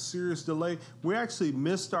there was a serious delay. We actually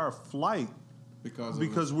missed our flight because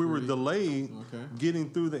we were security. delayed Okay.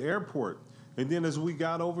 getting through the airport. And then as we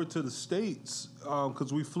got over to the States,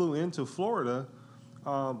 because we flew into Florida,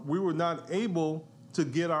 we were not able to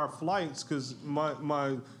get our flights because my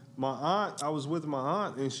aunt, I was with my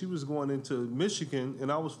aunt, and she was going into Michigan,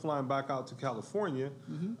 and I was flying back out to California.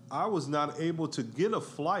 Mm-hmm. I was not able to get a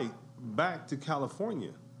flight back to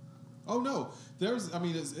California. Oh no,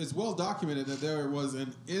 it's well documented that there was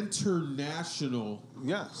an international.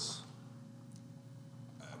 Yes.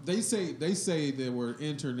 They say there were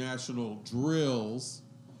international drills,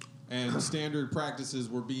 and standard practices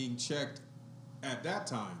were being checked at that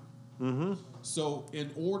time. Mm-hmm. So, in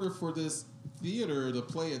order for this theater to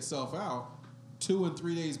play itself out, 2 and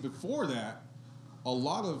 3 days before that, a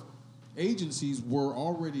lot of agencies were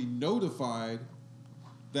already notified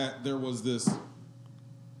that there was this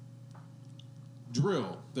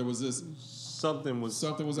drill. There was this. Something was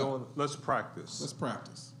going. Let's practice.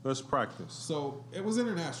 Let's practice. So it was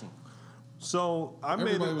international. So I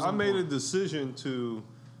Everybody was on made a board. decision to.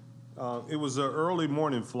 It was an early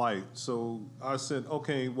morning flight, so I said,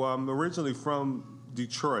 okay. Well, I'm originally from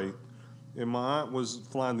Detroit, and my aunt was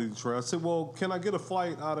flying to Detroit. I said, well, can I get a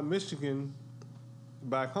flight out of Michigan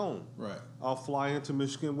back home? Right. I'll fly into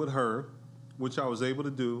Michigan with her, which I was able to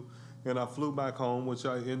do, and I flew back home, which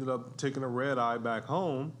I ended up taking a red eye back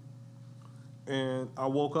home, and I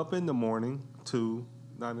woke up in the morning to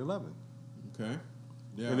 9/11. Okay.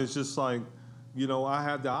 Yeah. And it's just like, I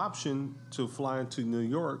had the option to fly into New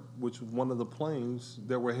York, which was one of the planes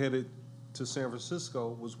that were headed to San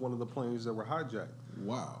Francisco, was one of the planes that were hijacked.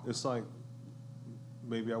 Wow. It's like,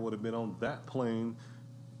 maybe I would have been on that plane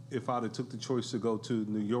if I'd have took the choice to go to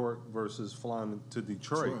New York versus flying to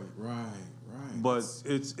Detroit. Right. But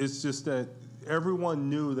it's just that everyone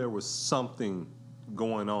knew there was something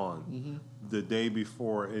going on the day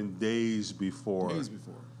before and days before. Days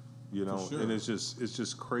before. For sure. And it's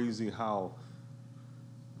just crazy how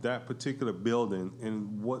that particular building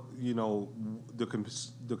and what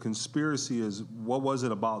the conspiracy is. What was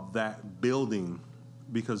it about that building?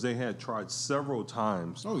 Because they had tried several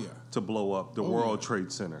times to blow up the World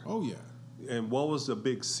Trade Center. Oh yeah. And what was the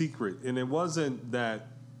big secret? And it wasn't that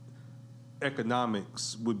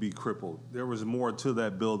economics would be crippled. There was more to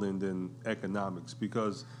that building than economics,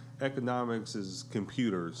 because economics is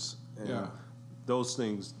computers, and those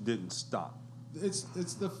things didn't stop.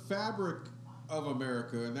 it's the fabric of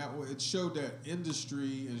America, and it showed that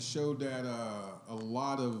industry and showed that a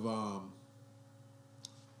lot of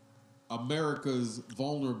America's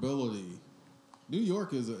vulnerability. New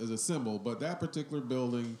York is a symbol, but that particular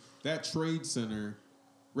building, that trade center,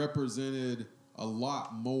 represented a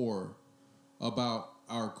lot more about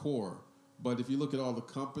our core. But if you look at all the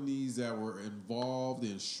companies that were involved,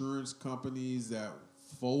 the insurance companies that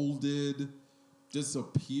folded,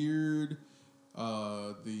 disappeared,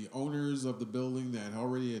 the owners of the building that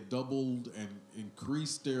already had doubled and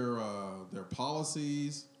increased their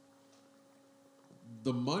policies,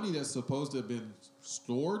 the money that's supposed to have been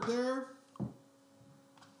stored there,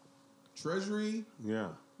 Treasury,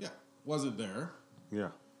 Yeah. wasn't there,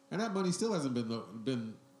 Yeah. and that money still hasn't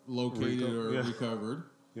been located or recovered.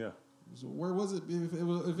 Yeah. So where was it? If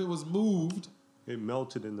it was moved It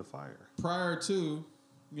melted in the fire. prior to,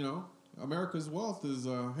 America's wealth is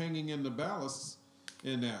hanging in the ballast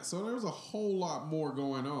in that. So there's a whole lot more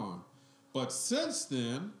going on. But since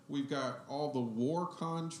then, we've got all the war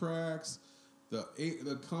contracts,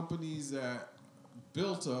 the companies that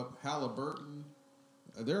built up Halliburton,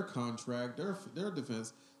 their contract, their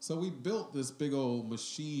defense. So we built this big old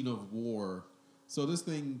machine of war. So this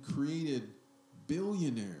thing created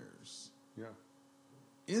billionaires Yeah.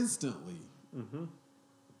 instantly. Mm-hmm.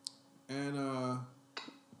 And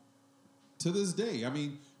to this day,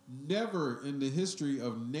 never in the history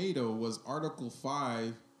of NATO was Article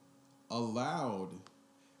 5 allowed.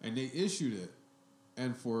 And they issued it.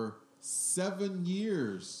 And for 7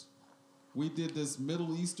 years, we did this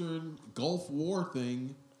Middle Eastern Gulf War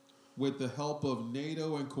thing with the help of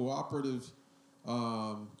NATO and cooperative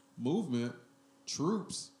movement,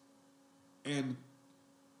 troops, and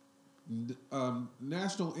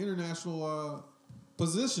international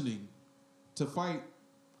positioning to fight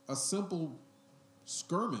a simple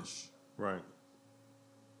skirmish. Right.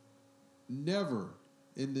 Never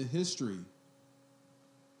in the history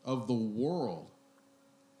of the world.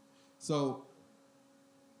 So,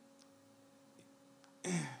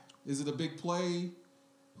 is it a big play?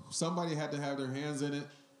 Somebody had to have their hands in it.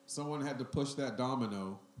 Someone had to push that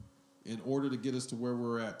domino in order to get us to where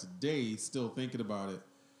we're at today, still thinking about it.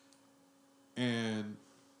 And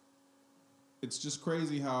it's just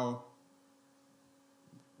crazy how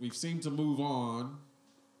we've seemed to move on.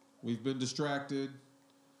 We've been distracted.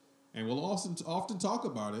 And we'll often talk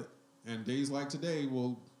about it. And days like today,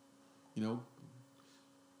 we'll,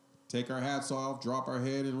 take our hats off, drop our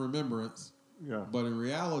head in remembrance. Yeah. But in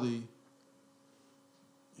reality,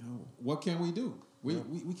 what can we do? We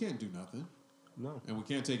can't do nothing. No. And we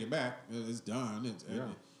can't take it back. It's done.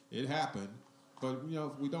 It happened. But,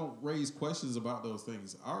 if we don't raise questions about those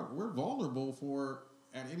things, we're vulnerable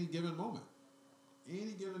at any given moment,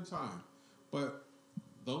 any given time. But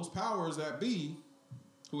those powers that be,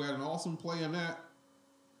 who had an awesome play in that,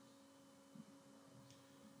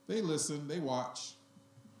 they listen, they watch.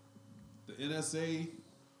 The NSA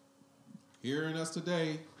hearing us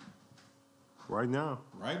today. Right now.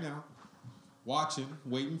 Watching,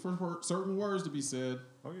 waiting for certain words to be said.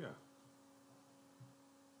 Oh, yeah.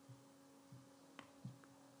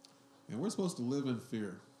 And we're supposed to live in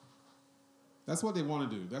fear. That's what they want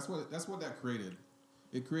to do. That's what that created.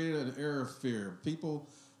 It created an era of fear. People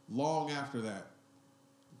long after that.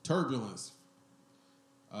 Turbulence.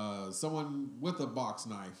 Someone with a box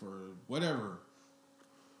knife or whatever.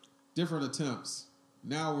 Different attempts.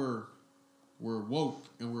 Now we're woke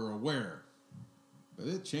and we're aware. But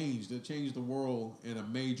it changed. It changed the world in a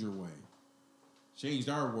major way. Changed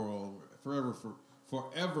our world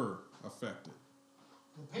forever affected.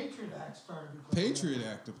 The Patriot Act started because Patriot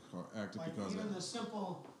Act like because even of the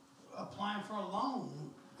simple applying for a loan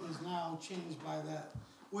is now changed by that,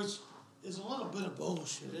 which is a little bit of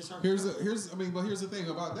bullshit. Here's the thing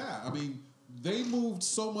about that. They moved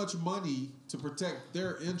so much money to protect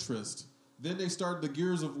their interest. Then they started the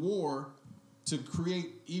gears of war to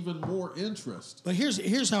create even more interest. But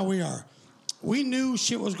here's how we are. We knew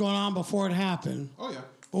shit was going on before it happened. Oh yeah.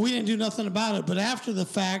 But we didn't do nothing about it. But after the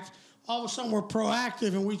fact, all of a sudden we're proactive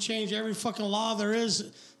and we change every fucking law there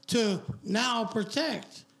is to now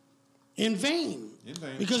protect in vain.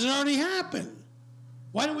 Because it already happened.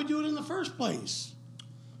 Why didn't we do it in the first place?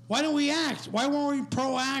 Why didn't we act? Why weren't we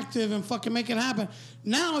proactive and fucking make it happen?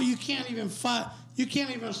 Now you can't even slide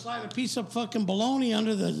a piece of fucking bologna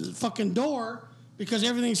under the fucking door because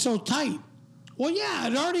everything's so tight. Well, yeah,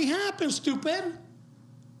 it already happened, stupid.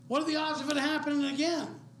 What are the odds of it happening again?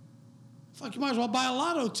 Fuck, you might as well buy a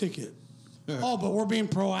lotto ticket. Oh, but we're being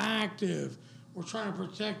proactive. We're trying to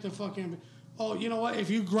protect the fucking... oh, you know what? If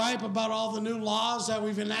you gripe about all the new laws that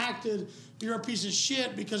we've enacted, you're a piece of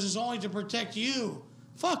shit because it's only to protect you.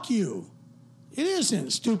 Fuck you. It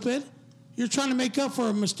isn't, stupid. You're trying to make up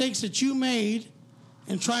for mistakes that you made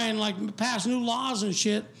and try and like pass new laws and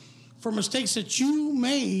shit for mistakes that you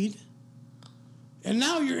made. And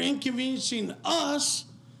now you're inconveniencing us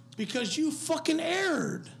because you fucking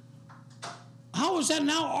erred. How is that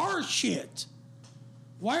now our shit?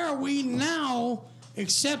 Why are we now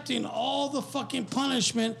accepting all the fucking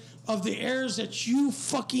punishment of the errors that you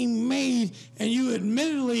fucking made and you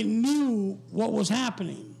admittedly knew what was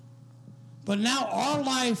happening? But now our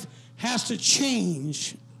life has to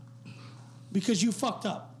change because you fucked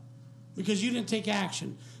up, because you didn't take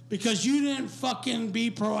action, because you didn't fucking be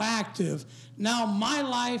proactive. Now my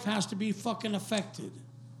life has to be fucking affected.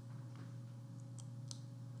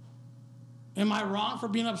 Am I wrong for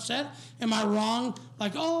being upset? Am I wrong?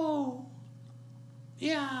 Like, oh,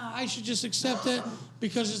 yeah, I should just accept it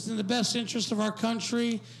because it's in the best interest of our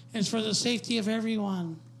country and it's for the safety of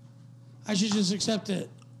everyone. I should just accept it.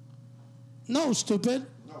 No, stupid.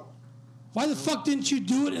 No. Why the fuck didn't you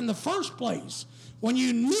do it in the first place when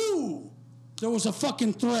you knew there was a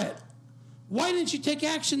fucking threat? Why didn't you take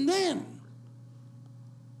action then?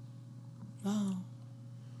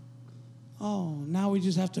 Oh, now we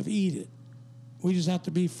just have to eat it. We just have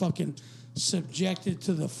to be fucking subjected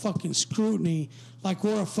to the fucking scrutiny like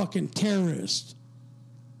we're a fucking terrorist.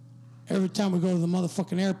 Every time we go to the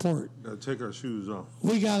motherfucking airport, Gotta take our shoes off.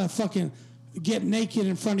 we gotta fucking get naked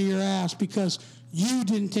in front of your ass because you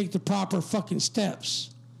didn't take the proper fucking steps.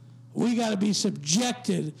 We gotta be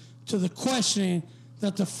subjected to the questioning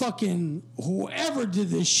that the fucking whoever did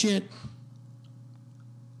this shit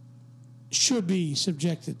should be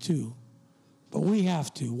subjected to. But we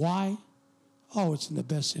have to. Why? Oh, it's in the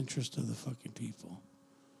best interest of the fucking people.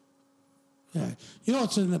 Yeah. You know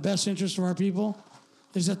what's in the best interest of our people?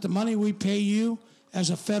 Is that the money we pay you as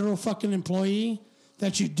a federal fucking employee,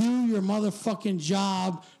 that you do your motherfucking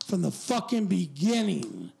job from the fucking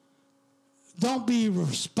beginning. Don't be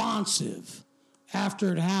responsive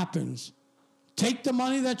after it happens. Take the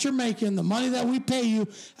money that you're making, the money that we pay you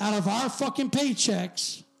out of our fucking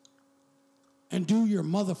paychecks, and do your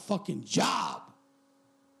motherfucking job.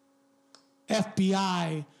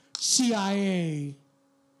 FBI, CIA,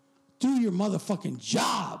 do your motherfucking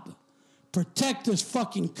job. Protect this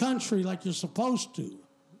fucking country like you're supposed to.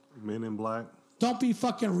 Men in Black. Don't be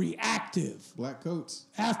fucking reactive. Black coats.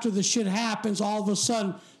 After the shit happens, all of a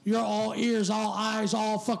sudden, you're all ears, all eyes,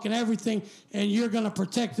 all fucking everything, and you're going to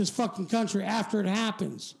protect this fucking country after it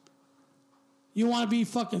happens. You want to be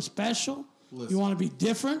fucking special? Listen. You want to be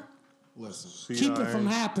different? Listen. Keep it from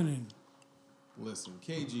CIA. happening. Listen,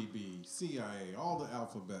 KGB, CIA, all the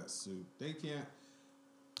alphabet soup, they can't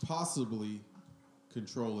possibly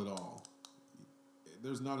control it all.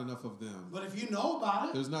 There's not enough of them. But if you know about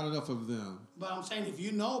it, There's not enough of them. but I'm saying if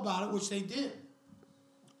you know about it, which they did,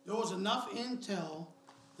 there was enough intel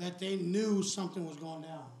that they knew something was going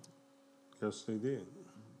down. Yes, they did.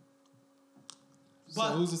 So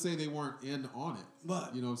But- who's to say they weren't in on it?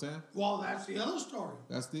 But, You know what I'm saying? well, that's the other story.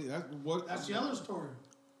 That's the other story.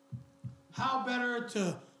 How better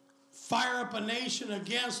to fire up a nation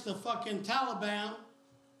against the fucking Taliban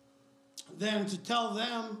than to tell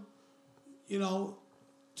them, you know,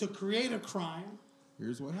 to create a crime.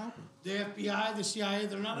 Here's what happened. The FBI, the CIA,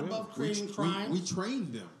 they're not above creating crime. We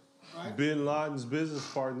trained them. Right? Bin Laden's business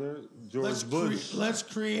partner, George Bush. Let's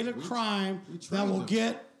create a crime we that trained will them.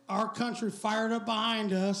 get our country fired up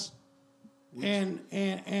behind us and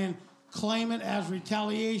claim it as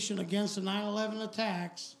retaliation against the 9/11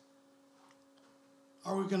 attacks.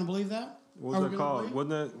 Are we going to believe that? What Are was we that gonna called?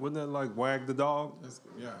 believe? Wasn't that like Wag the Dog?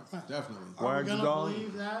 Yeah, definitely. Are Wag we the going to dog?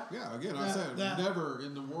 believe that? Yeah, again, I That- said that- never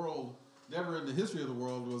in the world, never in the history of the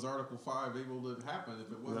world was Article 5 able to happen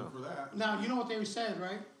if it wasn't for that. Now, you know what they said,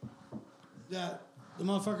 right? That the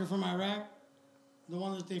motherfucker from Iraq, the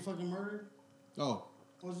one that they fucking murdered, Oh,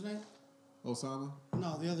 what's his name? Osama?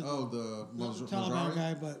 No, the other Oh, the not the Taliban Mojari?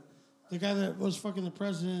 guy, but the guy that was fucking the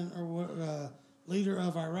president or leader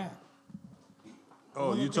of Iraq. Oh,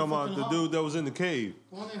 One you that they talking about fucking the dude that was in the cave?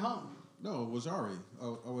 The one they hung. No, Wajari.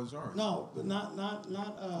 Oh, Wajari. No, but not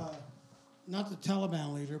the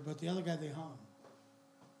Taliban leader, but the other guy they hung.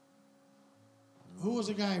 Who was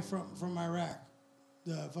the guy from Iraq?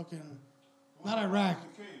 The fucking not Iraq.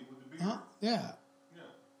 Huh? Yeah.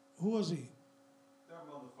 Who was he? That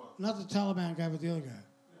motherfucker. Not the Taliban guy, but the other guy.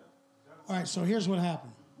 All right, so here's what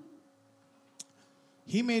happened.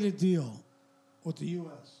 He made a deal with the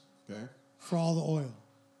U.S. Okay. for all the oil.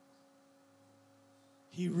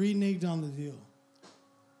 He reneged on the deal.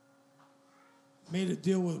 Made a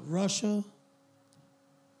deal with Russia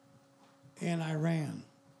in Iran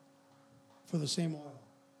for the same oil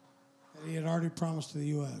that he had already promised to the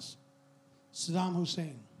U.S. Saddam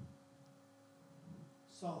Hussein.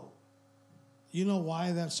 So, you know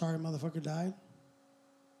why that sorry motherfucker died?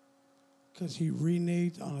 Because he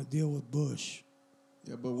reneged on a deal with Bush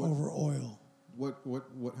Yeah, but over oil. what,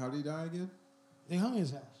 how did he die again? They hung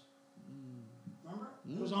his ass. Remember?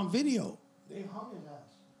 It was on video. They hung his ass.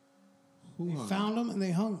 Who They hung him? found him and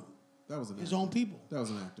they hung him. That was an His actor. own people. That was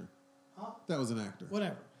an actor. Huh? That was an actor.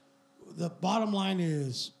 Whatever. The bottom line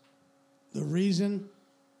is the reason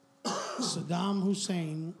Saddam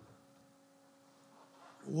Hussein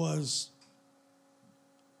was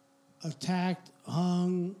attacked,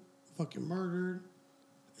 hung, fucking murdered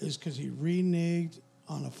is because he reneged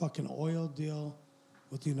on a fucking oil deal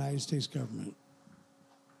with the United States government,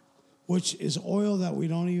 which is oil that we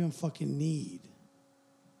don't even fucking need.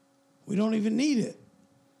 We don't even need it.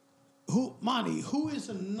 Monty, who is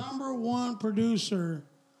the number one producer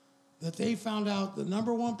that they found out, the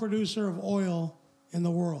number one producer of oil in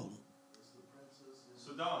the world?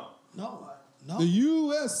 Saddam. No. The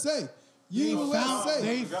USA. USA.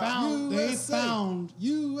 They found,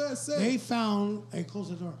 hey, close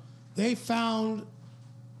the door. They found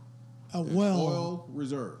a well Oil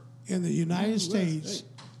reserve. in the United States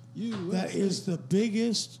USA. that is the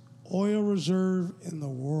biggest oil reserve in the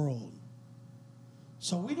world.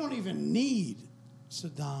 So we don't even need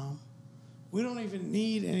Saddam. We don't even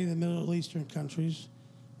need any of the Middle Eastern countries.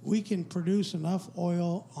 We can produce enough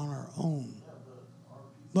oil on our own.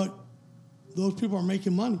 But those people are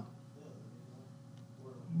making money.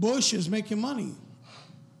 Bush is making money.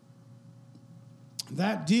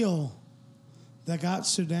 That deal that got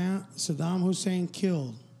Saddam Hussein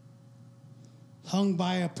killed, hung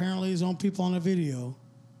by apparently his own people on a video,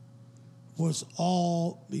 was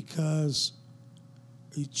all because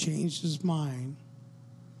he changed his mind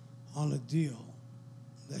on a deal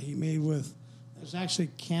that he made with, it was actually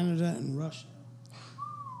Canada and Russia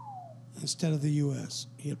instead of the U.S.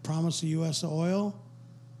 He had promised the U.S. the oil.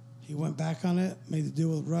 He went back on it, made the deal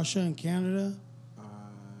with Russia and Canada.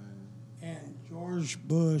 And George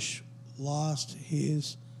Bush lost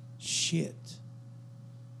his shit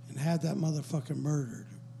and had that motherfucker murdered.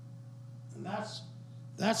 And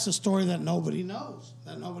that's the story that nobody knows,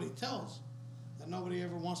 that nobody tells, that nobody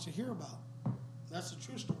ever wants to hear about. That's the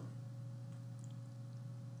true story.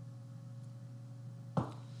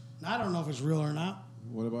 Now, I don't know if it's real or not.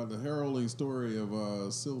 What about the heralding story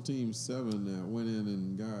of SEAL Team 7 that went in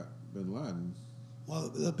and got Bin Laden? Well,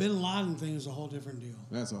 the Bin Laden thing is a whole different deal.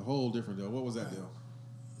 That's a whole different deal. What was that deal?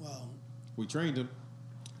 Well, We trained him.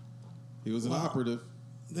 He was an Well, operative.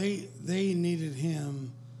 they needed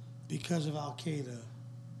him because of Al Qaeda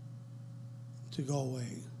to go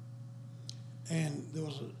away, and there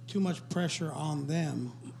was too much pressure on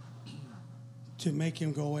them to make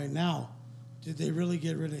him go away. Now, did they really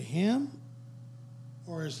get rid of him,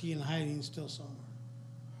 or is he in hiding still somewhere?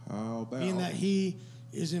 How about Being that he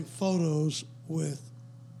is in photos with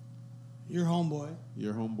your homeboy,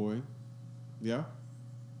 your homeboy? Yeah?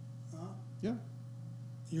 Huh? Yeah.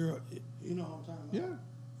 you know what I'm talking about? Yeah.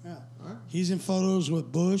 Yeah. All right. He's in photos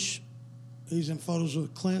with Bush. He's in photos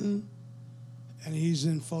with Clinton. And he's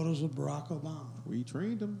in photos with Barack Obama. We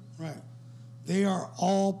trained him. Right. They are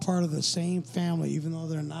all part of the same family, even though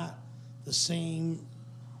they're not the same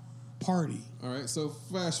party. All right. So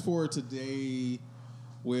fast forward today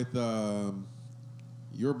with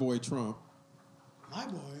your boy Trump. My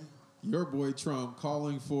boy. Your boy Trump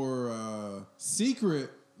calling for secret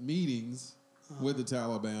meetings with the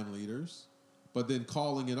Taliban leaders, but then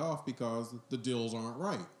calling it off because the deals aren't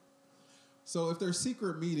right. So if there's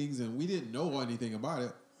secret meetings and we didn't know anything about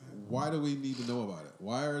it, why do we need to know about it?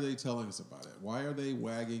 Why are they telling us about it? Why are they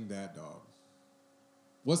wagging that dog?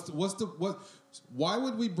 Why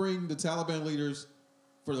would we bring the Taliban leaders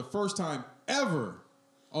for the first time ever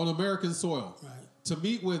on American soil Right. to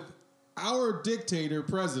meet with our dictator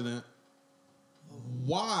president?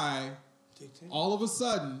 Why Dictator? all of a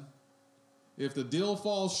sudden, if the deal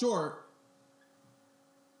falls short,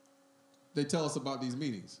 they tell us about these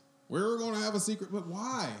meetings? We're going to have a secret, but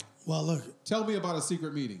why? Well, look. Tell me about a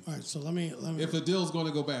secret meeting. All right, so let me. If the deal's going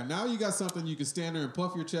to go bad. Now you got something you can stand there and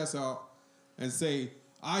puff your chest out and say,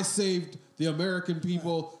 I saved the American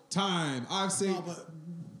people time. I've saved... No, but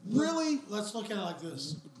Really? let's look at it like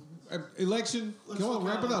this. Election? Let's Come on, look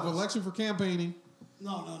at wrap it it up. like this. Election for campaigning.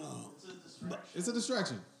 No. It's a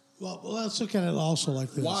distraction. Well, let's look at it also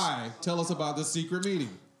like this. Why? Tell us about the secret meeting.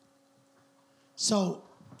 So,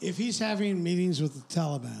 if he's having meetings with the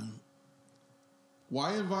Taliban,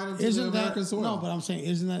 Why invite him to isn't the American that soil? no? But I'm saying,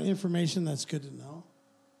 isn't that information that's good to know?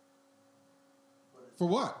 For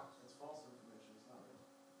what? It's false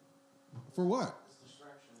For what?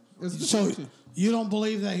 It's So distraction. you don't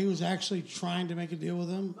believe that he was actually trying to make a deal with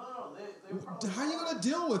him? No, they probably How are you going to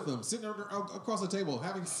deal with them? Sitting across the table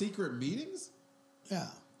having secret meetings? Yeah.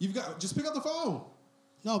 You've got just pick up the phone.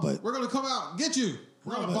 No, but We're going to come out and get you.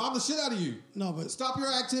 We're No, going to but- bomb the shit out of you. no, but Stop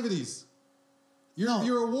your activities. No.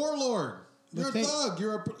 You're a warlord. You're a But they- thug.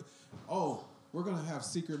 We're going to have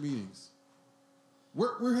secret meetings.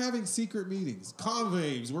 We're having secret meetings.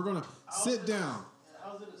 Convaves. We're going to sit down.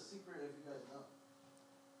 How's it a secret if you guys know?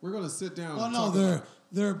 We're going to sit down. well, and no, talk they're about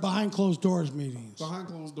they're behind closed doors meetings. behind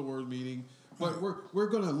closed doors meeting. But we're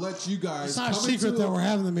going to let you guys. It's not a come secret into that we're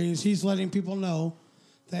having the meetings. He's letting people know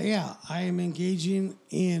that I am engaging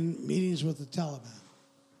in meetings with the Taliban.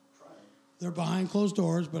 They're behind closed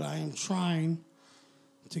doors, but I am trying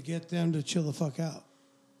to get them to chill the fuck out.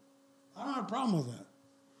 I don't have a problem with that.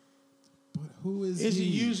 But who is Is he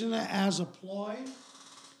using it as a ploy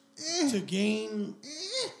to gain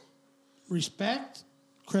respect,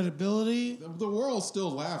 credibility? The world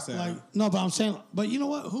still laughs at him. No, but I'm saying, but you know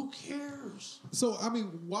what? Who cares? So, I mean,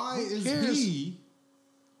 why is cares? he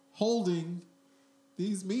holding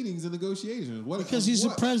these meetings and negotiations? Because he's the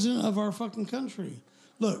what? president of our fucking country.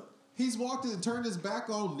 Look, He's walked in and turned his back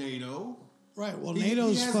on NATO. right? Well, He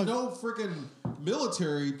NATO's has fucking no freaking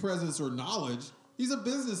military presence or knowledge. He's a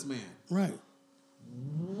businessman. right.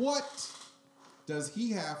 What does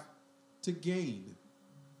he have to gain?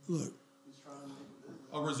 Look,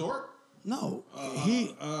 A resort? no,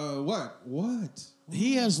 What?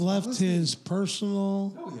 he has left his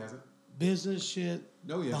personal No, he hasn't. business shit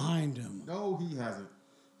No, he hasn't. behind him. No, he hasn't.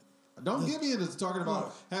 Don't get me into talking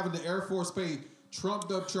about having the Air Force pay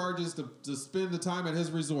trumped up charges to spend the time at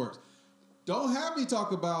his resort. Don't have me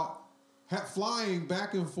talk about flying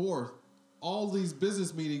back and forth all these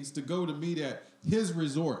business meetings to go to meet at his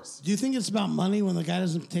resorts. Do you think it's about money when the guy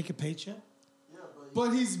doesn't take a paycheck?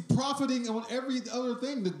 But he's profiting on every other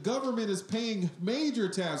thing. The government is paying major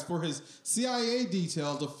tabs for his CIA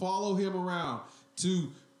detail to follow him around, to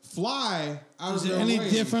fly out Is of it their any way.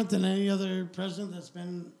 different than any other president that's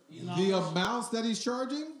been, The amounts that he's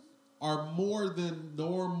charging are more than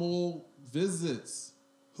normal visits.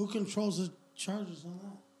 Who controls the charges on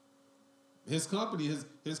that? His company,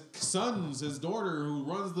 his sons, his daughter who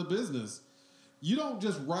runs the business. You don't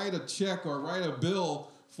just write a check or write a bill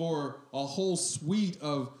for a whole suite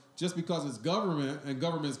of just because it's government and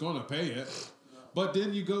government's going to pay it. But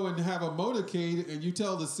then you go and have a motorcade and you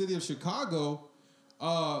tell the city of Chicago,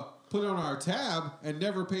 put it on our tab and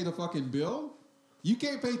never pay the fucking bill. You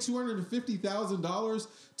can't pay $250,000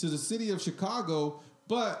 to the city of Chicago,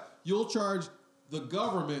 but you'll charge the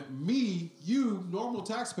government, me, you, normal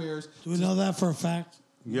taxpayers. Do we know that for a fact?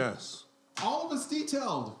 Yes. All of it's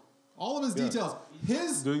detailed. All of his Yeah. details.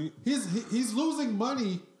 Do He's losing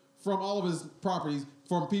money from all of his properties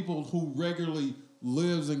from people who regularly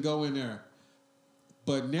lives and go in there.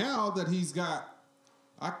 But now that he's got,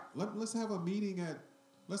 let's have a meeting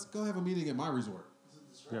let's go have a meeting at my resort.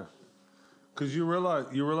 Yeah. Because you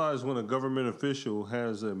realize when a government official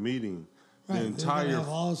has a meeting, Right, the they're gonna entire have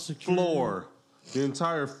all security.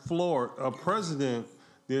 floor, a president,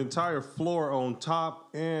 the entire floor on top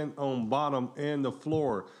and on bottom and the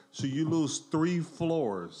floor. So you lose 3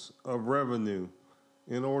 floors of revenue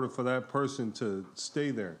in order for that person to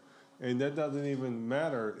stay there. And that doesn't even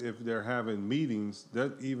matter if they're having meetings.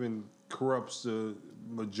 That even corrupts the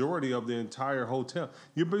majority of the entire hotel.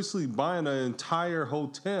 You're basically buying an entire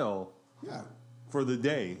hotel Yeah. for the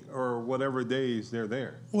day or whatever days they're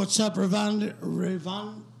there. What's up, Ravon?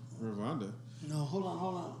 Ravonda. No, hold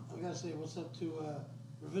on. I gotta say what's up to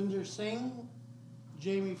Ravinder Singh,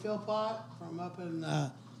 Jamie Philpott from up in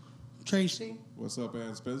Tracy, What's up,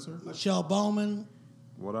 Ann Spencer? Michelle Bowman.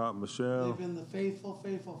 What up, Michelle? They've been the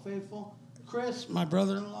faithful. Chris, my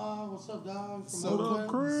brother-in-law. What's up, dog? From So- Oakland.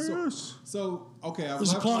 Chris. So, okay, I've There's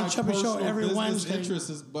a left Paul my and Chubby show personal every business Wednesday.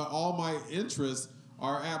 interests, but all my interests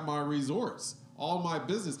are at my resorts. All my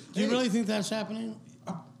business. Do you really think that's happening?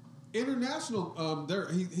 International?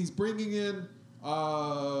 He's bringing in.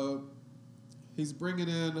 He's bringing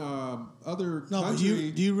in other No, but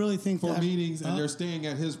country do you really think for that meetings, and they're staying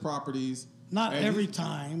at his properties. not And every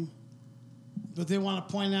time, but they want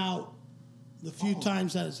to point out the few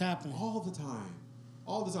times that it's happening. all the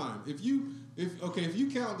time. If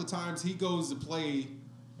you count the times he goes to play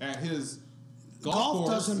at his golf course,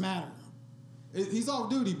 doesn't matter. He's off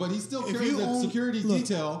duty, but he still If carries you the own- security look.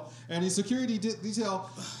 detail, and his security detail,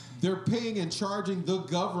 they're paying and charging the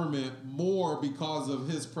government more because of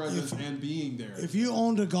his presence and being there. If you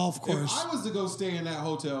owned a golf If course, I was to go stay in that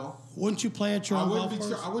hotel, wouldn't you play at your I own wouldn't golf be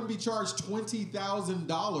course? I wouldn't be charged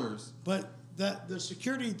 $20,000. But That the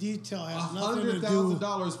security detail has nothing to do.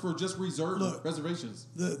 $100,000 for just reservations.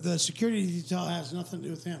 The security detail has nothing to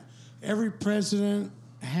do with him. Every president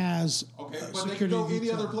has Okay, but they security can go any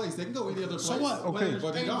detail. other place. They can go any other place. So what? Okay.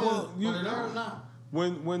 but they Hey, don't. well, But they fair don't. enough.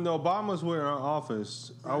 When the Obamas were in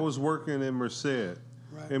office, I was working in Merced,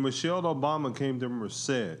 Right. and Michelle Obama came to Merced.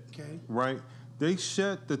 Okay. Right? They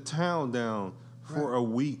shut the town down for Right. a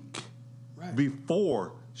week Right.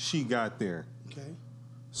 before she got there. Okay.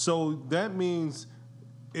 So that means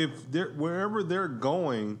if they're wherever they're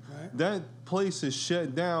going, Right. that place is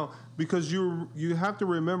shut down because you have to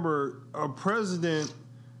remember a president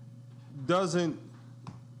doesn't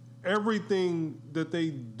everything that they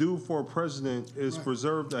do for a president is Right.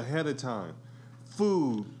 preserved ahead of time.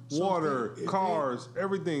 Food, So water, if they- cars,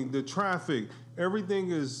 everything, the traffic,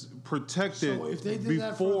 everything is protected So if they did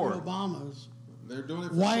that before. for the Obamas, They're doing it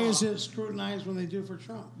for why Trump. is it scrutinized when they do it for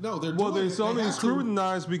Trump? No, they're Well, doing it's it. They only have to.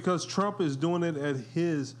 scrutinized because Trump is doing it at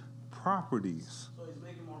his properties. So he's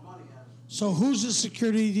making more money out of it. So who's the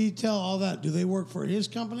security detail? All that? Do they work for his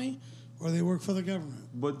company or they work for the government?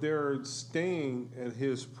 But they're staying at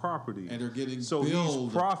his property, And they're getting so billed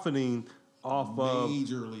he's profiting off of.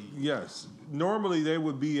 Majorly. Yes, normally they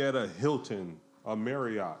would be at a Hilton, a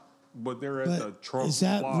Marriott, but they're at the But Trump is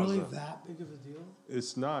that Plaza. really that big of a deal?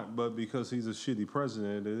 It's not, but because he's a shitty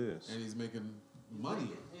president, it is. And he's making money.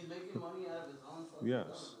 He's making money out of his own fucking Yes.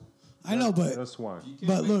 government. I know, but That's why. You can't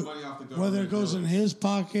but make look, money off the whether government, it goes in though. his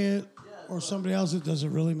pocket or somebody else, it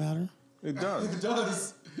doesn't really matter. It does. It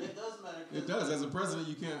does. It does matter. 'Cause It does. As a president,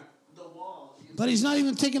 you can't. The wall. But he's not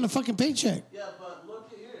even taking a fucking paycheck. Yeah, but look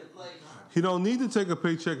at here. Like, He don't need to take a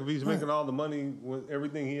paycheck if he's making all the money with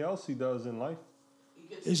everything else he does in life. he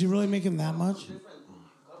gets Is he really making that much? different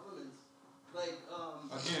governments. Like,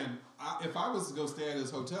 Again, if I was to go stay at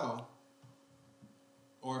his hotel,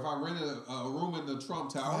 or if I rented a room in the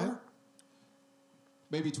Trump Tower, Right.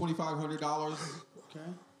 maybe $2,500. Okay.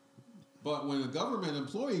 But when a government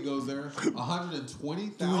employee goes there,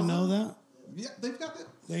 $120,000. Do we know that? Yeah, they've got that.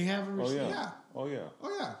 They haven't Oh received. yeah. Yeah. Oh yeah. Oh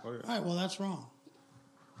yeah, Oh yeah. All right. Well, that's wrong.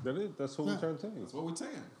 That is. That's what we're trying to tell you. that's what we're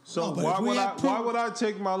saying. So No, but why if we would I? had Why proof- would I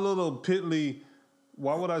take my little piddly?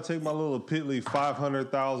 Why would I take my little piddly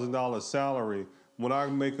 $500,000 salary when I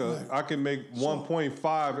make a? Right. I can make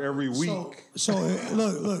 1.5 every week. So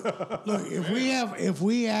look. If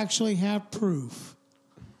we actually have proof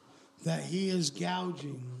that he is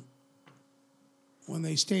gouging when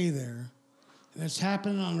they stay there, and it's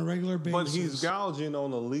happening on a regular basis. But he's gouging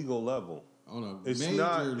on a legal level. On a It's major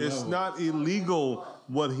not. level. It's not illegal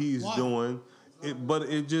what he's Why? doing. But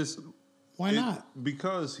it just. Why not?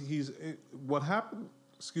 Because what happened.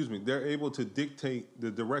 Excuse me. They're able to dictate the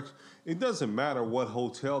direction. It doesn't matter what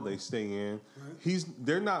hotel they stay in.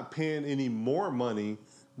 They're not paying any more money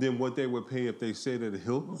than what they would pay if they stayed at a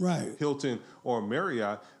Right. Hilton or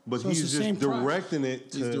Marriott. But So it's he's the just same price. directing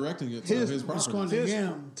it to He's directing it to his It's property. going to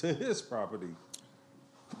him. to his property.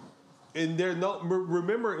 And they're no.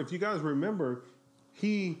 Remember, if you guys remember,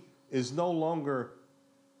 he is no longer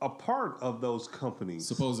a part of those companies.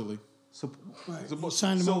 Supposedly, Right. He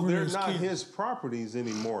signed them so over to they're his not kids. his properties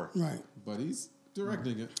anymore. Right. but he's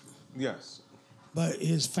directing it. Yes. But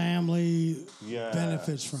his family Yeah.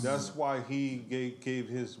 benefits from That's it. why he gave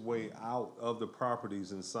his way out of the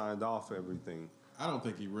properties and signed off everything. I don't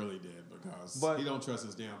think he really did because But- he don't trust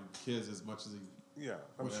his damn kids as much as he. Yeah,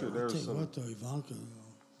 I'm Whatever. sure Tell there's you some. what though, Ivanka.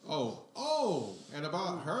 And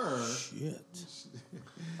about her, Shit.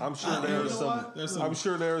 I'm sure there's know some. what? There's some- I'm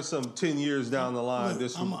sure there's some 10 years down the line. Look,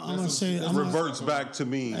 This I'm that's gonna say. some- I'm gonna, reverts back to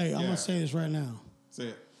me. hey, I'm Yeah. gonna say this right now. say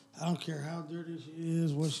it, I don't care how dirty she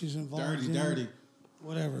is, what she's involved dirty, in, dirty.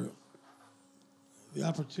 whatever. The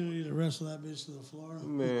opportunity to wrestle that bitch to the floor.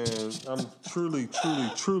 Man, I'm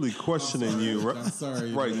truly questioning you I'm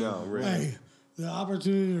sorry, right man. now, Rick. Hey, the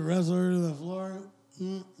opportunity to wrestle her to the floor.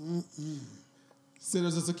 Said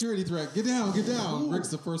there's a security threat. Get down, get down. Rick's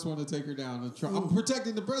the first one to take her down. I'm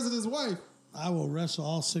protecting the president's wife. I will wrestle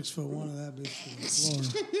all 6'1" of that bitch to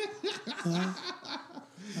the floor. Huh?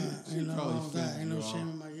 Ain't no probably wrong with that. flipped Ain't no you shame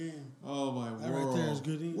off. in my game. Oh my That world! right there is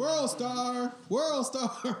good eating. World star, world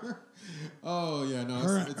star. Oh yeah, no,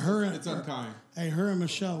 it's unkind. Hey, her and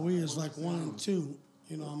Michelle, we is like 1 and 2.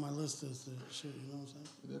 You know, on my list is the shit. You know what I'm saying?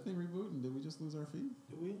 Did that thing rebooting? Did we just lose our feed?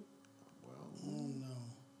 Did we? Well, Oh no.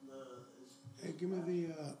 Hey, give me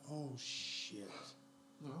the. Oh shit.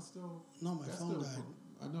 no, it's still. No, my that's phone still- died.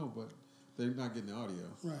 I know, but they're not getting the audio.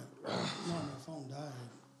 Right. No, my phone died.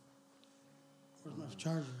 Where's my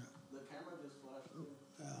charger the camera just flashed. Too.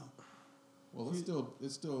 at? Yeah. Well, it's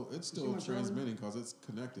still my charger? transmitting because it's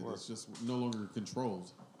connected. It's just no longer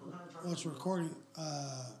controlled. Well, it's recording.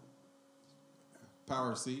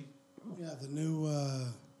 Power C. Yeah, the new Is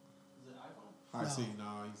it iPhone? I No. see.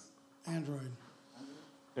 No, he's Android.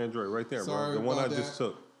 Android, right there, Sorry bro. The one I about just that.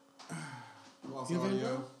 took. lost You have audio.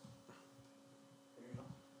 Android?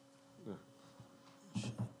 There you go.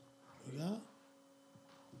 You got it?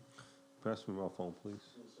 Pass me my phone, please.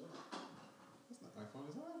 That's not iPhone.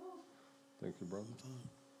 Is that iPhone? Thank you, brother.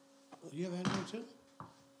 You have Android too?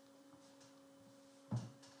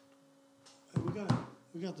 Hey,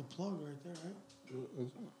 we got the plug right there, right?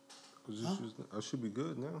 I should be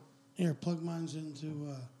good now. Here, plug mine's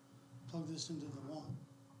into plug this into the wall.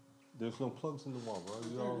 There's no plugs in the wall, bro.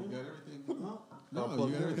 You You all, got everything. Huh? No, plug you got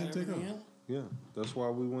in. everything Got taken everything out. in? yeah, that's why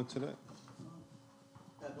we went to that.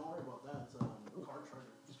 Yeah, don't worry about that. It's a car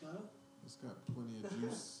charger. It's got it? It's got plenty of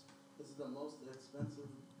juice. This is the most expensive.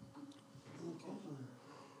 Okay.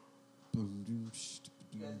 You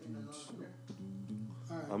guys need another beer?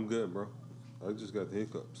 All right. I'm good, bro. I just got the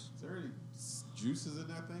hiccups. Is there any juices in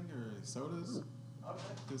that thing or any sodas?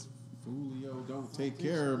 Okay. This Foolio don't take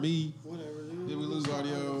care of me. Whatever, dude. Did we lose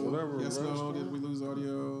audio? Whatever, Yes, bro. no. Did we lose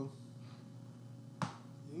audio? You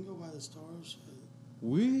can go by the stars.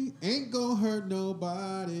 We ain't gonna hurt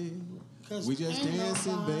nobody. 'Cause We just ain't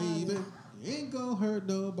dancing, nobody- baby. Ain't gonna hurt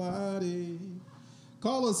nobody.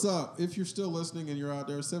 Call us up if you're still listening and you're out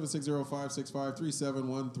there.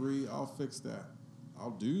 760-565-3713. I'll fix that. I'll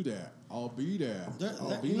do that. I'll be that.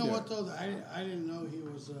 I'll be You know that. what though? I didn't know he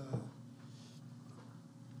was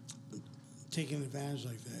taking advantage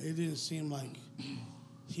like that. It didn't seem like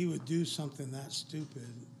he would do something that stupid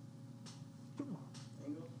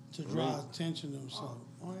to draw attention to himself.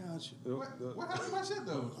 Oh yeah, that's What happened to my shit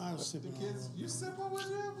though? I was The sipping kids, on you sip on what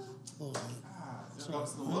you have? a little bit. Ah, So,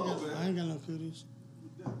 that's a I, little ain't got, I bit. ain't got no cooties.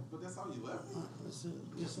 But that's how you left me. It's,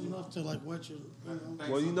 it's enough to like wet you. You know.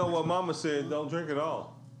 Well, you know what Mama said. Don't drink it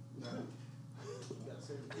all.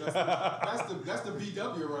 That's the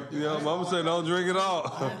BW right there. Yeah, That's Mama all I said got. don't drink it all.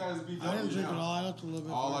 All I got is BW I didn't drink now. it all. I left a little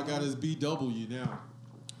bit. All I for got you. is BW now.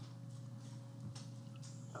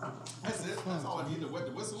 That's it. That's all I need to wet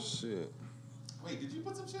the whistle. Shit. Wait, did you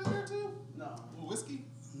put some shit in there too? No. A little whiskey?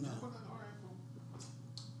 No. You put that- all right,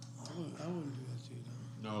 cool. I wouldn't do that to you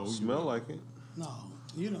though. No, Smell like it. No,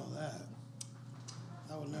 you know that.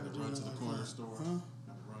 I would never Gotta do run nothing to the like corner that. store. Huh?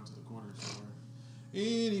 Gotta run to the corner store.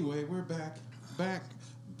 Anyway, we're back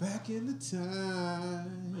in the Wait,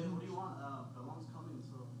 time. what do you want? Belong's coming,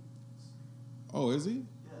 so. Oh, is he?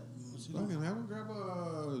 Yeah. What's he Fucking doing? have him grab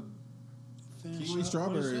a Finish kiwi up.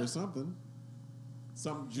 strawberry What or is that? something.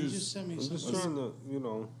 Some He juice. just sent me I'm just something. trying to, you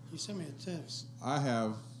know, He sent me a text. I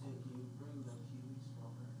have. Hey, can you bring the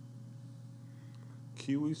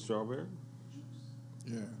kiwi strawberry kiwi strawberry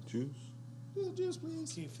Yeah. juice. Little juice,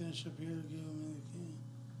 please. Can you finish up here? Give him in the can.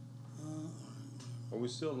 All right. Are we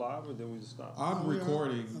still live or did we just stop? I'm Oh, we are.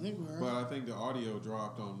 recording, I think we are. but I think the audio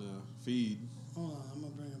dropped on the feed. Hold on, I'm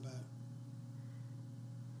gonna bring it back.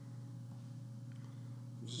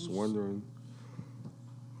 Just wondering.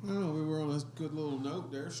 I don't know. We were on a good little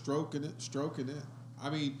note there, stroking it. I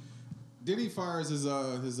mean, Diddy fires his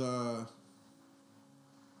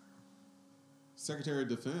Secretary of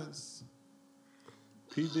Defense.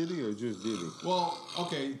 P. Diddy or just Diddy? Well,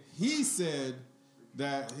 okay, he said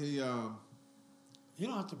that he You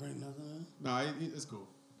don't have to bring nothing in. no, it's cool.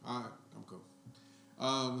 I'm cool.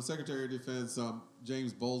 The Secretary of Defense,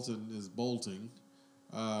 James Bolton, is bolting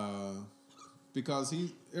because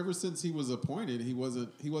ever since he was appointed, he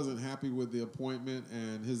wasn't happy with the appointment,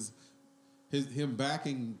 and him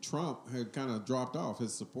backing Trump had kind of dropped off.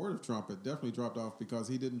 His support of Trump had definitely dropped off because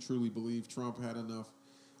he didn't truly believe Trump had enough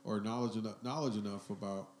or knowledge enough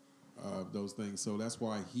about those things. So that's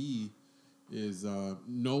why he is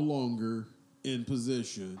no longer in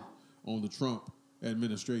position on the Trump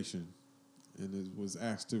administration, and it was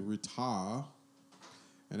asked to retire,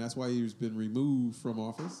 and that's why he's been removed from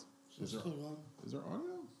office. So it's still going. Is there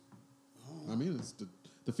audio? I mean, it's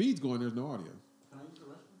the feed's going. There's no audio. Can I use the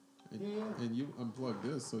restroom? And you unplugged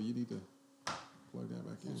this, so you need to plug that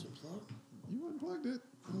back in. What's it plug? You unplugged it.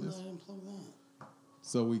 When did I unplug that?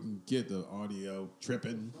 So we can get the audio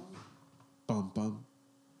tripping. Bum, bum.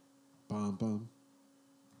 Bum, bum.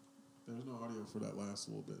 There's no audio for that last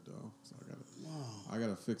little bit, though. So Wow. I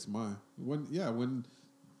gotta fix mine. When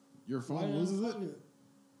your Why phone did I loses it, unplug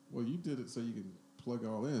well, you did it so you can plug it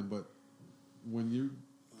all in, but when you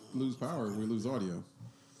lose power, we lose audio.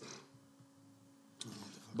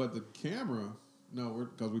 But the camera, no,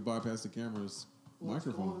 because we bypassed the camera's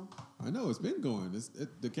microphone. I know it's been going.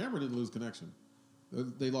 The camera didn't lose connection.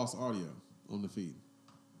 They lost audio on the feed.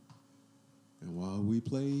 And while we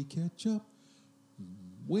play catch up,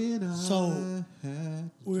 when I So,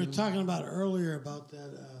 had We were talking about earlier about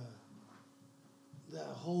that that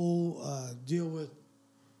whole deal with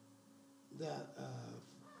that,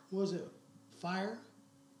 what was it, fire?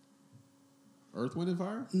 Earth, Wind, and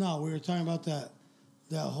Fire? No, we were talking about that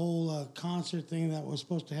whole concert thing that was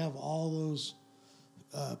supposed to have all those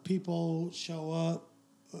people show up,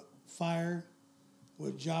 fire,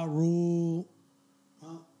 with Ja Rule.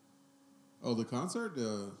 Oh, the concert?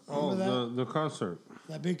 The concert.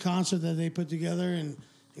 That big concert that they put together, and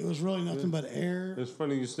it was really nothing but air. It's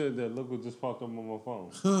funny you said that. Look what just popped up on my phone.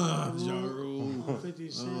 Ja Rule. 50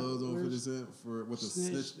 Cent. Oh, Where's 50 Cent with the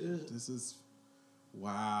Snitch? snitch. This is,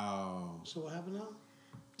 wow. So what happened now?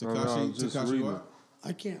 Takashi, just Takashi read what?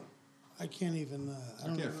 it. I can't even. I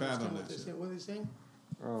don't can't even fathom understand that they shit. say. What are they saying?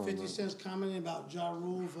 Oh, 50 man. Cent's commenting about Ja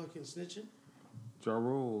Rule fucking snitching. Ja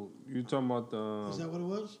Rule. You talking about Is that the? what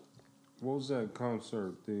it was? What was that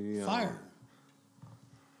concert? The Fire.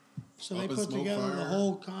 So they Up in put Smoke together the Fire.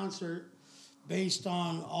 whole concert based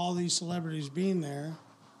on all these celebrities being there.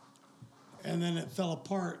 And then it fell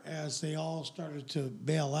apart as they all started to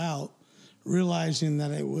bail out, realizing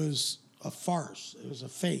that it was a farce. It was a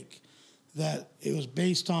fake. That it was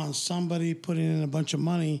based on somebody putting in a bunch of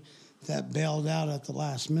money that bailed out at the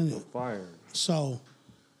last minute. Fire. So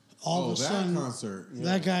all of a that sudden, concert.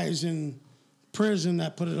 that guy's in prison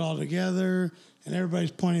that put it all together, and everybody's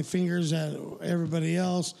pointing fingers at everybody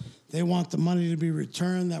else. They want the money to be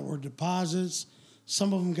returned that were deposits.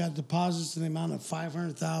 Some of them got deposits in the amount of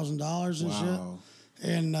 $500,000 and Wow. shit.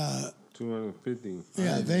 And 250.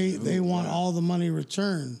 yeah, they want all the money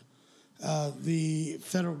returned. The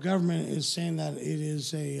federal government is saying that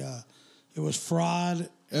it was fraud.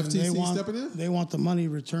 and FTC stepping in? They want the money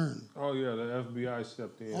returned. Oh yeah, the FBI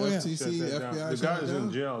stepped in. Oh, yeah. FTC, Shut that down. FBI The shut guy's it in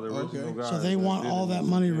down? jail. The original Okay. guy. So they that want did all it that is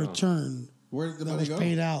money in jail. returned. Where did the That money was go?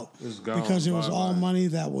 paid out It's gone. because it was all Bye-bye. money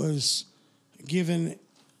that was given,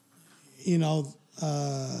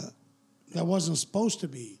 that wasn't supposed to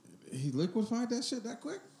be. He liquefied that shit that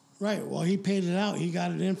quick? Right. Well, he paid it out. He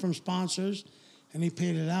got it in from sponsors, and he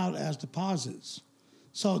paid it out as deposits.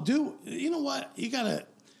 So, you know what? You gotta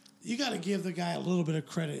give the guy a little bit of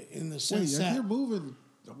credit in the Wait, sense if that you're moving,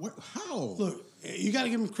 what? How? look, you got to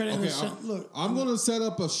give him credit in the Okay, sense. Look, I'm going to set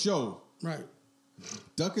up a show. right.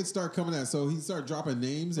 Duckett start coming at, so he start dropping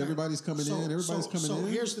names. Everybody's coming in. Everybody's coming so in.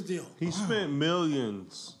 here's the deal. He spent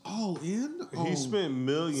millions. All in. He spent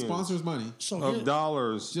millions sponsors money, So of here,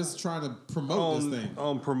 dollars just trying to promote this thing.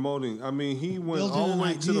 on promoting. I mean, he went Building all the an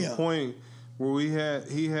way to the idea. point where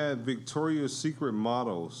he had Victoria's Secret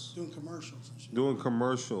models doing commercials and shit. doing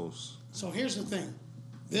commercials. So here's the thing.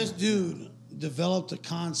 This dude developed a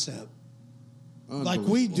concept like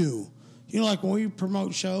we do. You know, like when we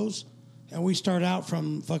promote shows and we start out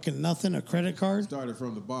from fucking nothing, a credit card. Started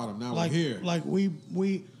from the bottom. Now Like we're here. like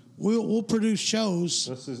we'll produce shows.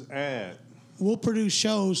 That's his ad. We'll produce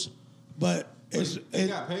shows, but he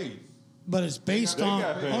got paid. it's based They on.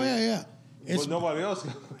 got paid. Oh yeah. It's But nobody else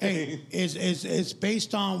got hey, paid. it's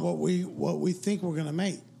based on what we think we're gonna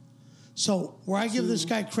make. So where I give this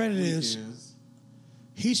guy credit is Weekends.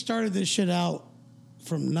 he started this shit out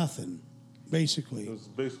from nothing, basically. It was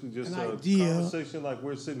basically just An a idea. conversation like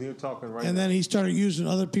we're sitting here talking right And now. then he started using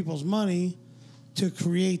other people's money to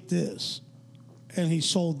create this. And he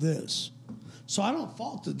sold this. So I don't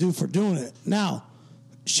fault the dude for doing it. Now,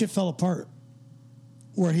 shit fell apart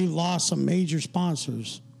where he lost some major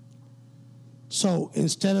sponsors. So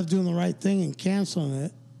instead of doing the right thing and canceling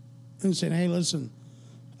it and saying, hey, listen,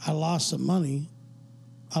 I lost some money,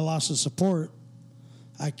 I lost the support,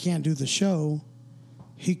 I can't do the show,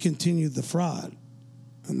 he continued the fraud.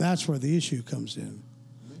 And that's where the issue comes in.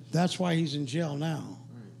 That's why he's in jail now. All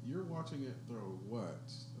right, you're watching it through what?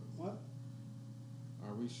 What?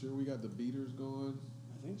 Are we sure we got the beaters going?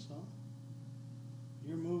 I think so.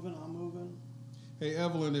 You're moving, I'm moving. Hey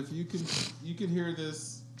Evelyn, if you can hear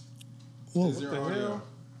this, Whoa, is there the audio? hell?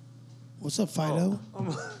 what's up, Fido? I'm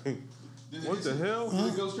like, Did it what hit the you? hell?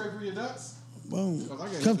 Did it go straight for your nuts? Boom. 'Cause I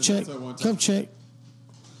got hit Come in the check. nuts at one time. Come check.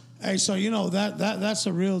 Hey, so you know that's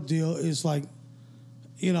the real deal. Is like,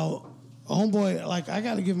 you know, homeboy. Like I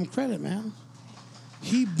got to give him credit, man.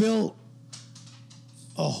 He built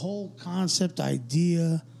a whole concept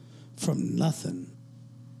idea from nothing,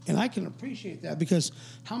 and I can appreciate that because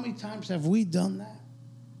how many times have we done that?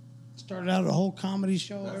 Started out a whole comedy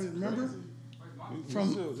show. That's Remember? crazy. It's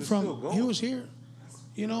From still going. he was here.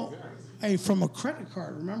 You know, hey, from a credit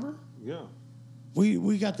card. Remember? Yeah.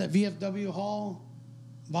 We got that VFW hall,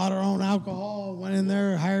 bought our own alcohol, went in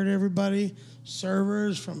there, hired everybody,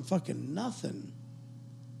 servers from fucking nothing.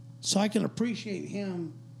 So I can appreciate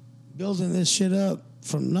him building this shit up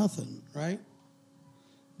from nothing, right?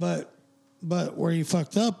 But where he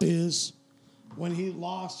fucked up is when he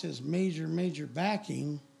lost his major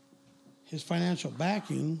backing, his financial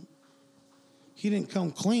backing, he didn't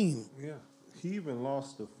come clean. Yeah. He even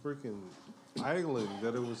lost the freaking island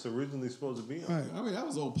that it was originally supposed to be on. Right. I mean, that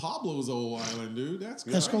was old Pablo's old island, dude. That's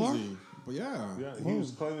crazy. Escobar? But yeah. Yeah, he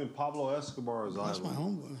was claiming Pablo Escobar's That's my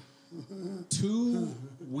island. homeboy. 2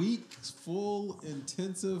 weeks full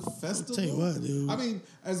intensive festival. Tell you what, dude. I mean,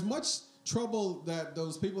 as much trouble that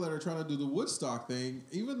those people that are trying to do the Woodstock thing,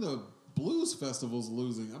 even the blues festival's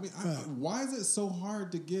losing. I mean, why is it so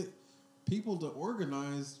hard to get people to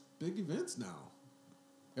organize big events now?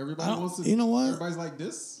 Everybody wants to. You know what? Everybody's like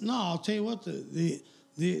this. No, I'll tell you what.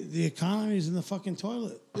 The economy's in the fucking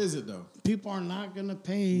toilet. Is it though? People are not going to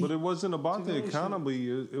pay. But it wasn't about the go economy.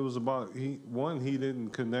 It was about he didn't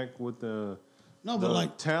connect with the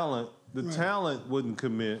talent. The Right. talent wouldn't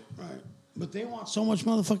commit. Right. But they want so much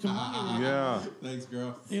motherfucking money. Right Yeah. Thanks,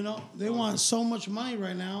 girl. You know, they want so much money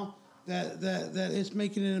right now that it's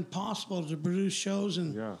making it impossible to produce shows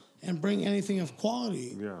and bring anything of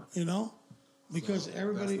quality. Yeah. You know, because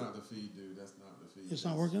everybody. That's not the feed, dude. That's not the feed. It's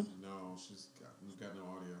not working? No, we've got no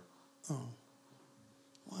audio. Oh.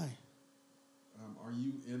 Why? Are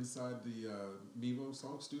you inside the Mevo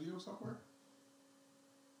studio software?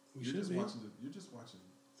 You're just watching. You're just watching.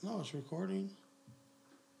 No, it's recording.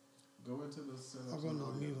 Go into the setup. I'll go into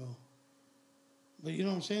the Mevo. But you know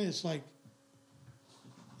what I'm saying? It's like,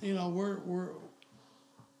 you know, we're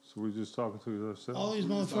So we're just talking to ourselves. all these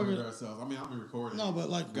We're just talking to motherfuckers. ourselves. I mean, I'm recording. No, but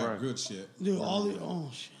like, got Right. good shit. dude, all the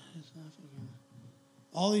shit. It's not fucking.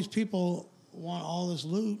 All these people want all this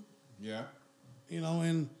loot, Yeah. you know,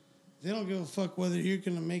 and they don't give a fuck whether you're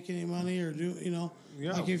gonna make any money or do, you know.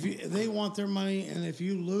 Yeah. Like if they want their money, and if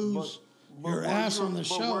you lose your where ass you're- on the but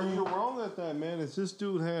show, where you're wrong at that, man, is this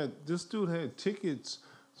dude had tickets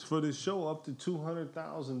for this show up to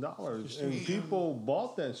 $200,000, and people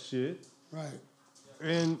bought that shit, right?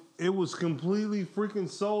 and it was completely freaking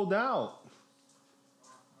sold out.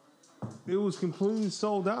 It was completely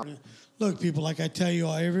sold out. Look, people, like I tell you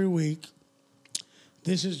all every week,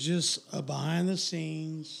 this is just a behind the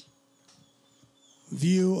scenes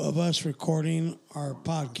view of us recording our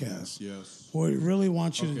podcast. Yes. What we really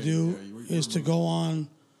want you to Okay, do yeah, you were- is to go on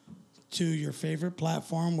to your favorite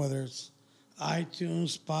platform, whether it's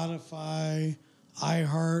iTunes, Spotify,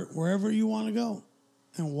 iHeart, wherever you want to go,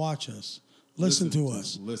 and watch us. Listen to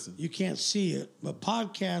us. Listen. You can't see it, but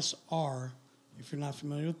podcasts are, if you're not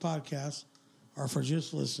familiar with podcasts, are for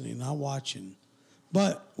just listening, not watching.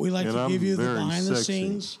 But we like And to I'm give you the very behind the sexy.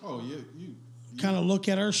 scenes, Oh, yeah. You kind of look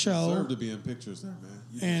at our show, deserve to be in pictures there, man.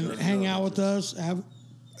 You and deserve to hang be in out with pictures. us,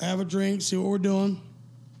 have a drink, see what we're doing.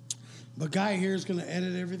 But Guy here is going to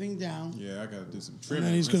edit everything down, Yeah, I got to do some and trimming.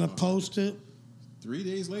 then he's This going to one. post it, 3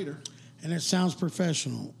 days later. and it sounds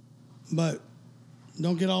professional. But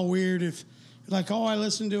don't get all weird if, like, oh, I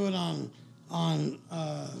listened to it on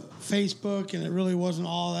Facebook, and it really wasn't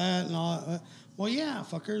all that and all that. Well, yeah,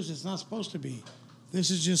 fuckers, it's not supposed to be. This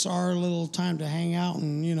is just our little time to hang out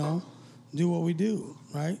and, you know, do what we do,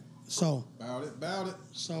 right? So, About it.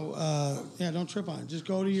 yeah, don't trip on it. Just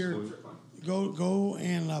go to your, go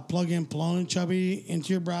and plug in Pelone and Chubby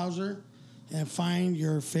into your browser and find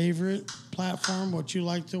your favorite platform, what you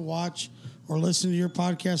like to watch or listen to your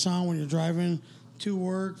podcast on when you're driving to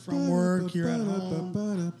work, from work, you're at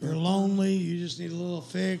home, you're lonely, you just need a little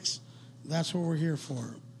fix. That's what we're here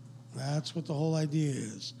for. That's what the whole idea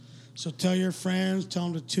is. So tell your friends, tell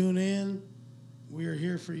them to tune in. We are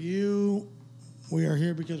here for you. We are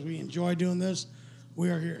here because we enjoy doing this. We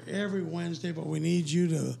are here every Wednesday, but we need you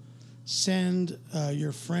to send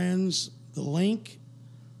your friends the link.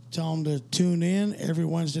 Tell them to tune in every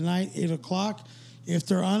Wednesday night, 8 o'clock. If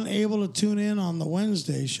they're unable to tune in on the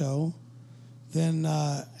Wednesday show, then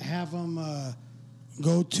have them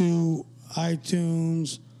go to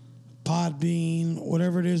iTunes, Podbean,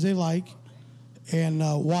 whatever it is they like, and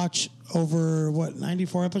watch over,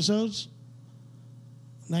 94 episodes?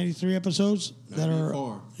 93 episodes?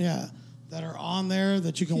 94. That are on there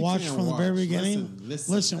that you can Keep watch saying from the very watch. beginning.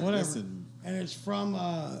 Listen, whatever. listen. And it's from,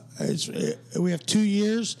 we have 2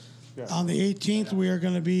 years. On the 18th, we are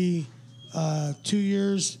going to be 2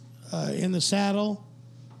 years in the saddle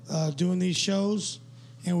doing these shows.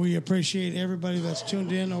 And we appreciate everybody that's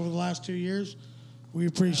tuned in over the last 2 years. We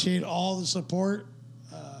appreciate all the support.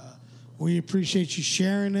 We appreciate you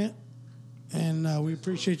sharing it. And we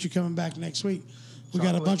appreciate you coming back next week. We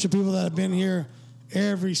got a bunch of people that have been here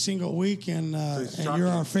every single week, and you're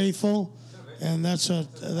our faithful, and that's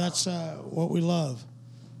what we love.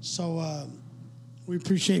 So we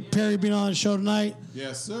appreciate Perry being on the show tonight.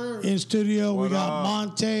 Yes, sir. In studio, we What got up?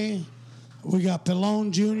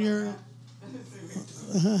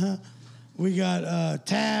 We got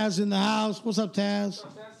Taz in the house. What's up, Taz?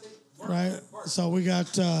 Right. So we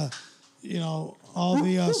got all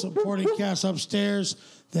the supporting cast upstairs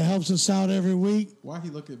that helps us out every week. Why he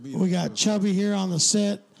look at me? We got Chubby here on the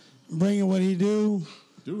set, bringing what he do,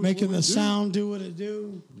 making the sound do what it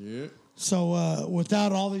do. Yeah. So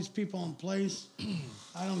without all these people in place,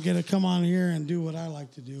 I don't get to come on here and do what I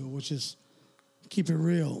like to do, which is keep it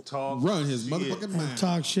real. Run his motherfucking And mouth.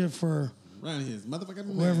 talk shit for Run his motherfucking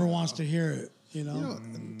mouth. whoever wants to hear it, You know,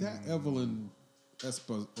 that Evelyn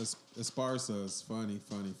Esparza is funny.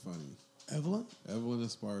 Evelyn? Evelyn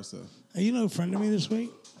Esparza. Hey, you know a friend of me this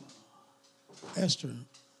week? Esther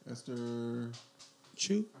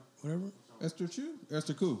Chu, whatever. Esther Chu?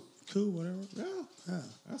 Esther Koo. Koo, whatever. Yeah.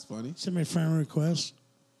 That's funny. Sent me a friend request.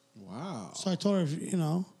 Wow. So I told her, if If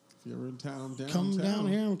you're in town, come down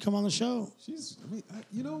here and come on the show.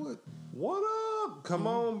 You know what? What up? Come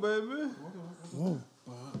on, baby. Whoa.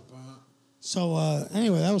 So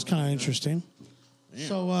anyway, that was kind of interesting. Yeah.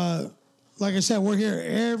 So like I said, we're here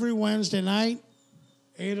every Wednesday night,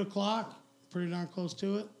 8 o'clock, pretty darn close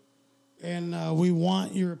to it. And we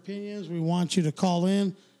want your opinions. We want you to call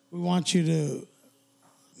in. We want you to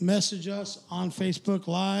message us on Facebook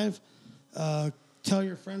Live. Tell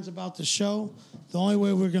your friends about the show. The only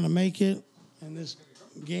way we're going to make it in this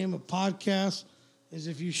game of podcasts is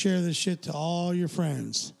if you share this shit to all your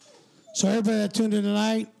friends. So everybody that tuned in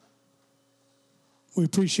tonight, we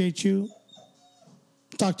appreciate you.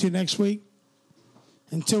 Talk to you next week.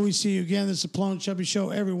 Until we see you again, this is the Pelone and Chubby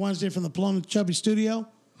Show every Wednesday from the Pelone and Chubby studio.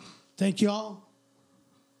 Thank you all.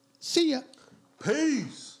 See ya.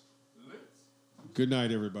 Peace. Good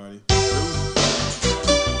night, everybody.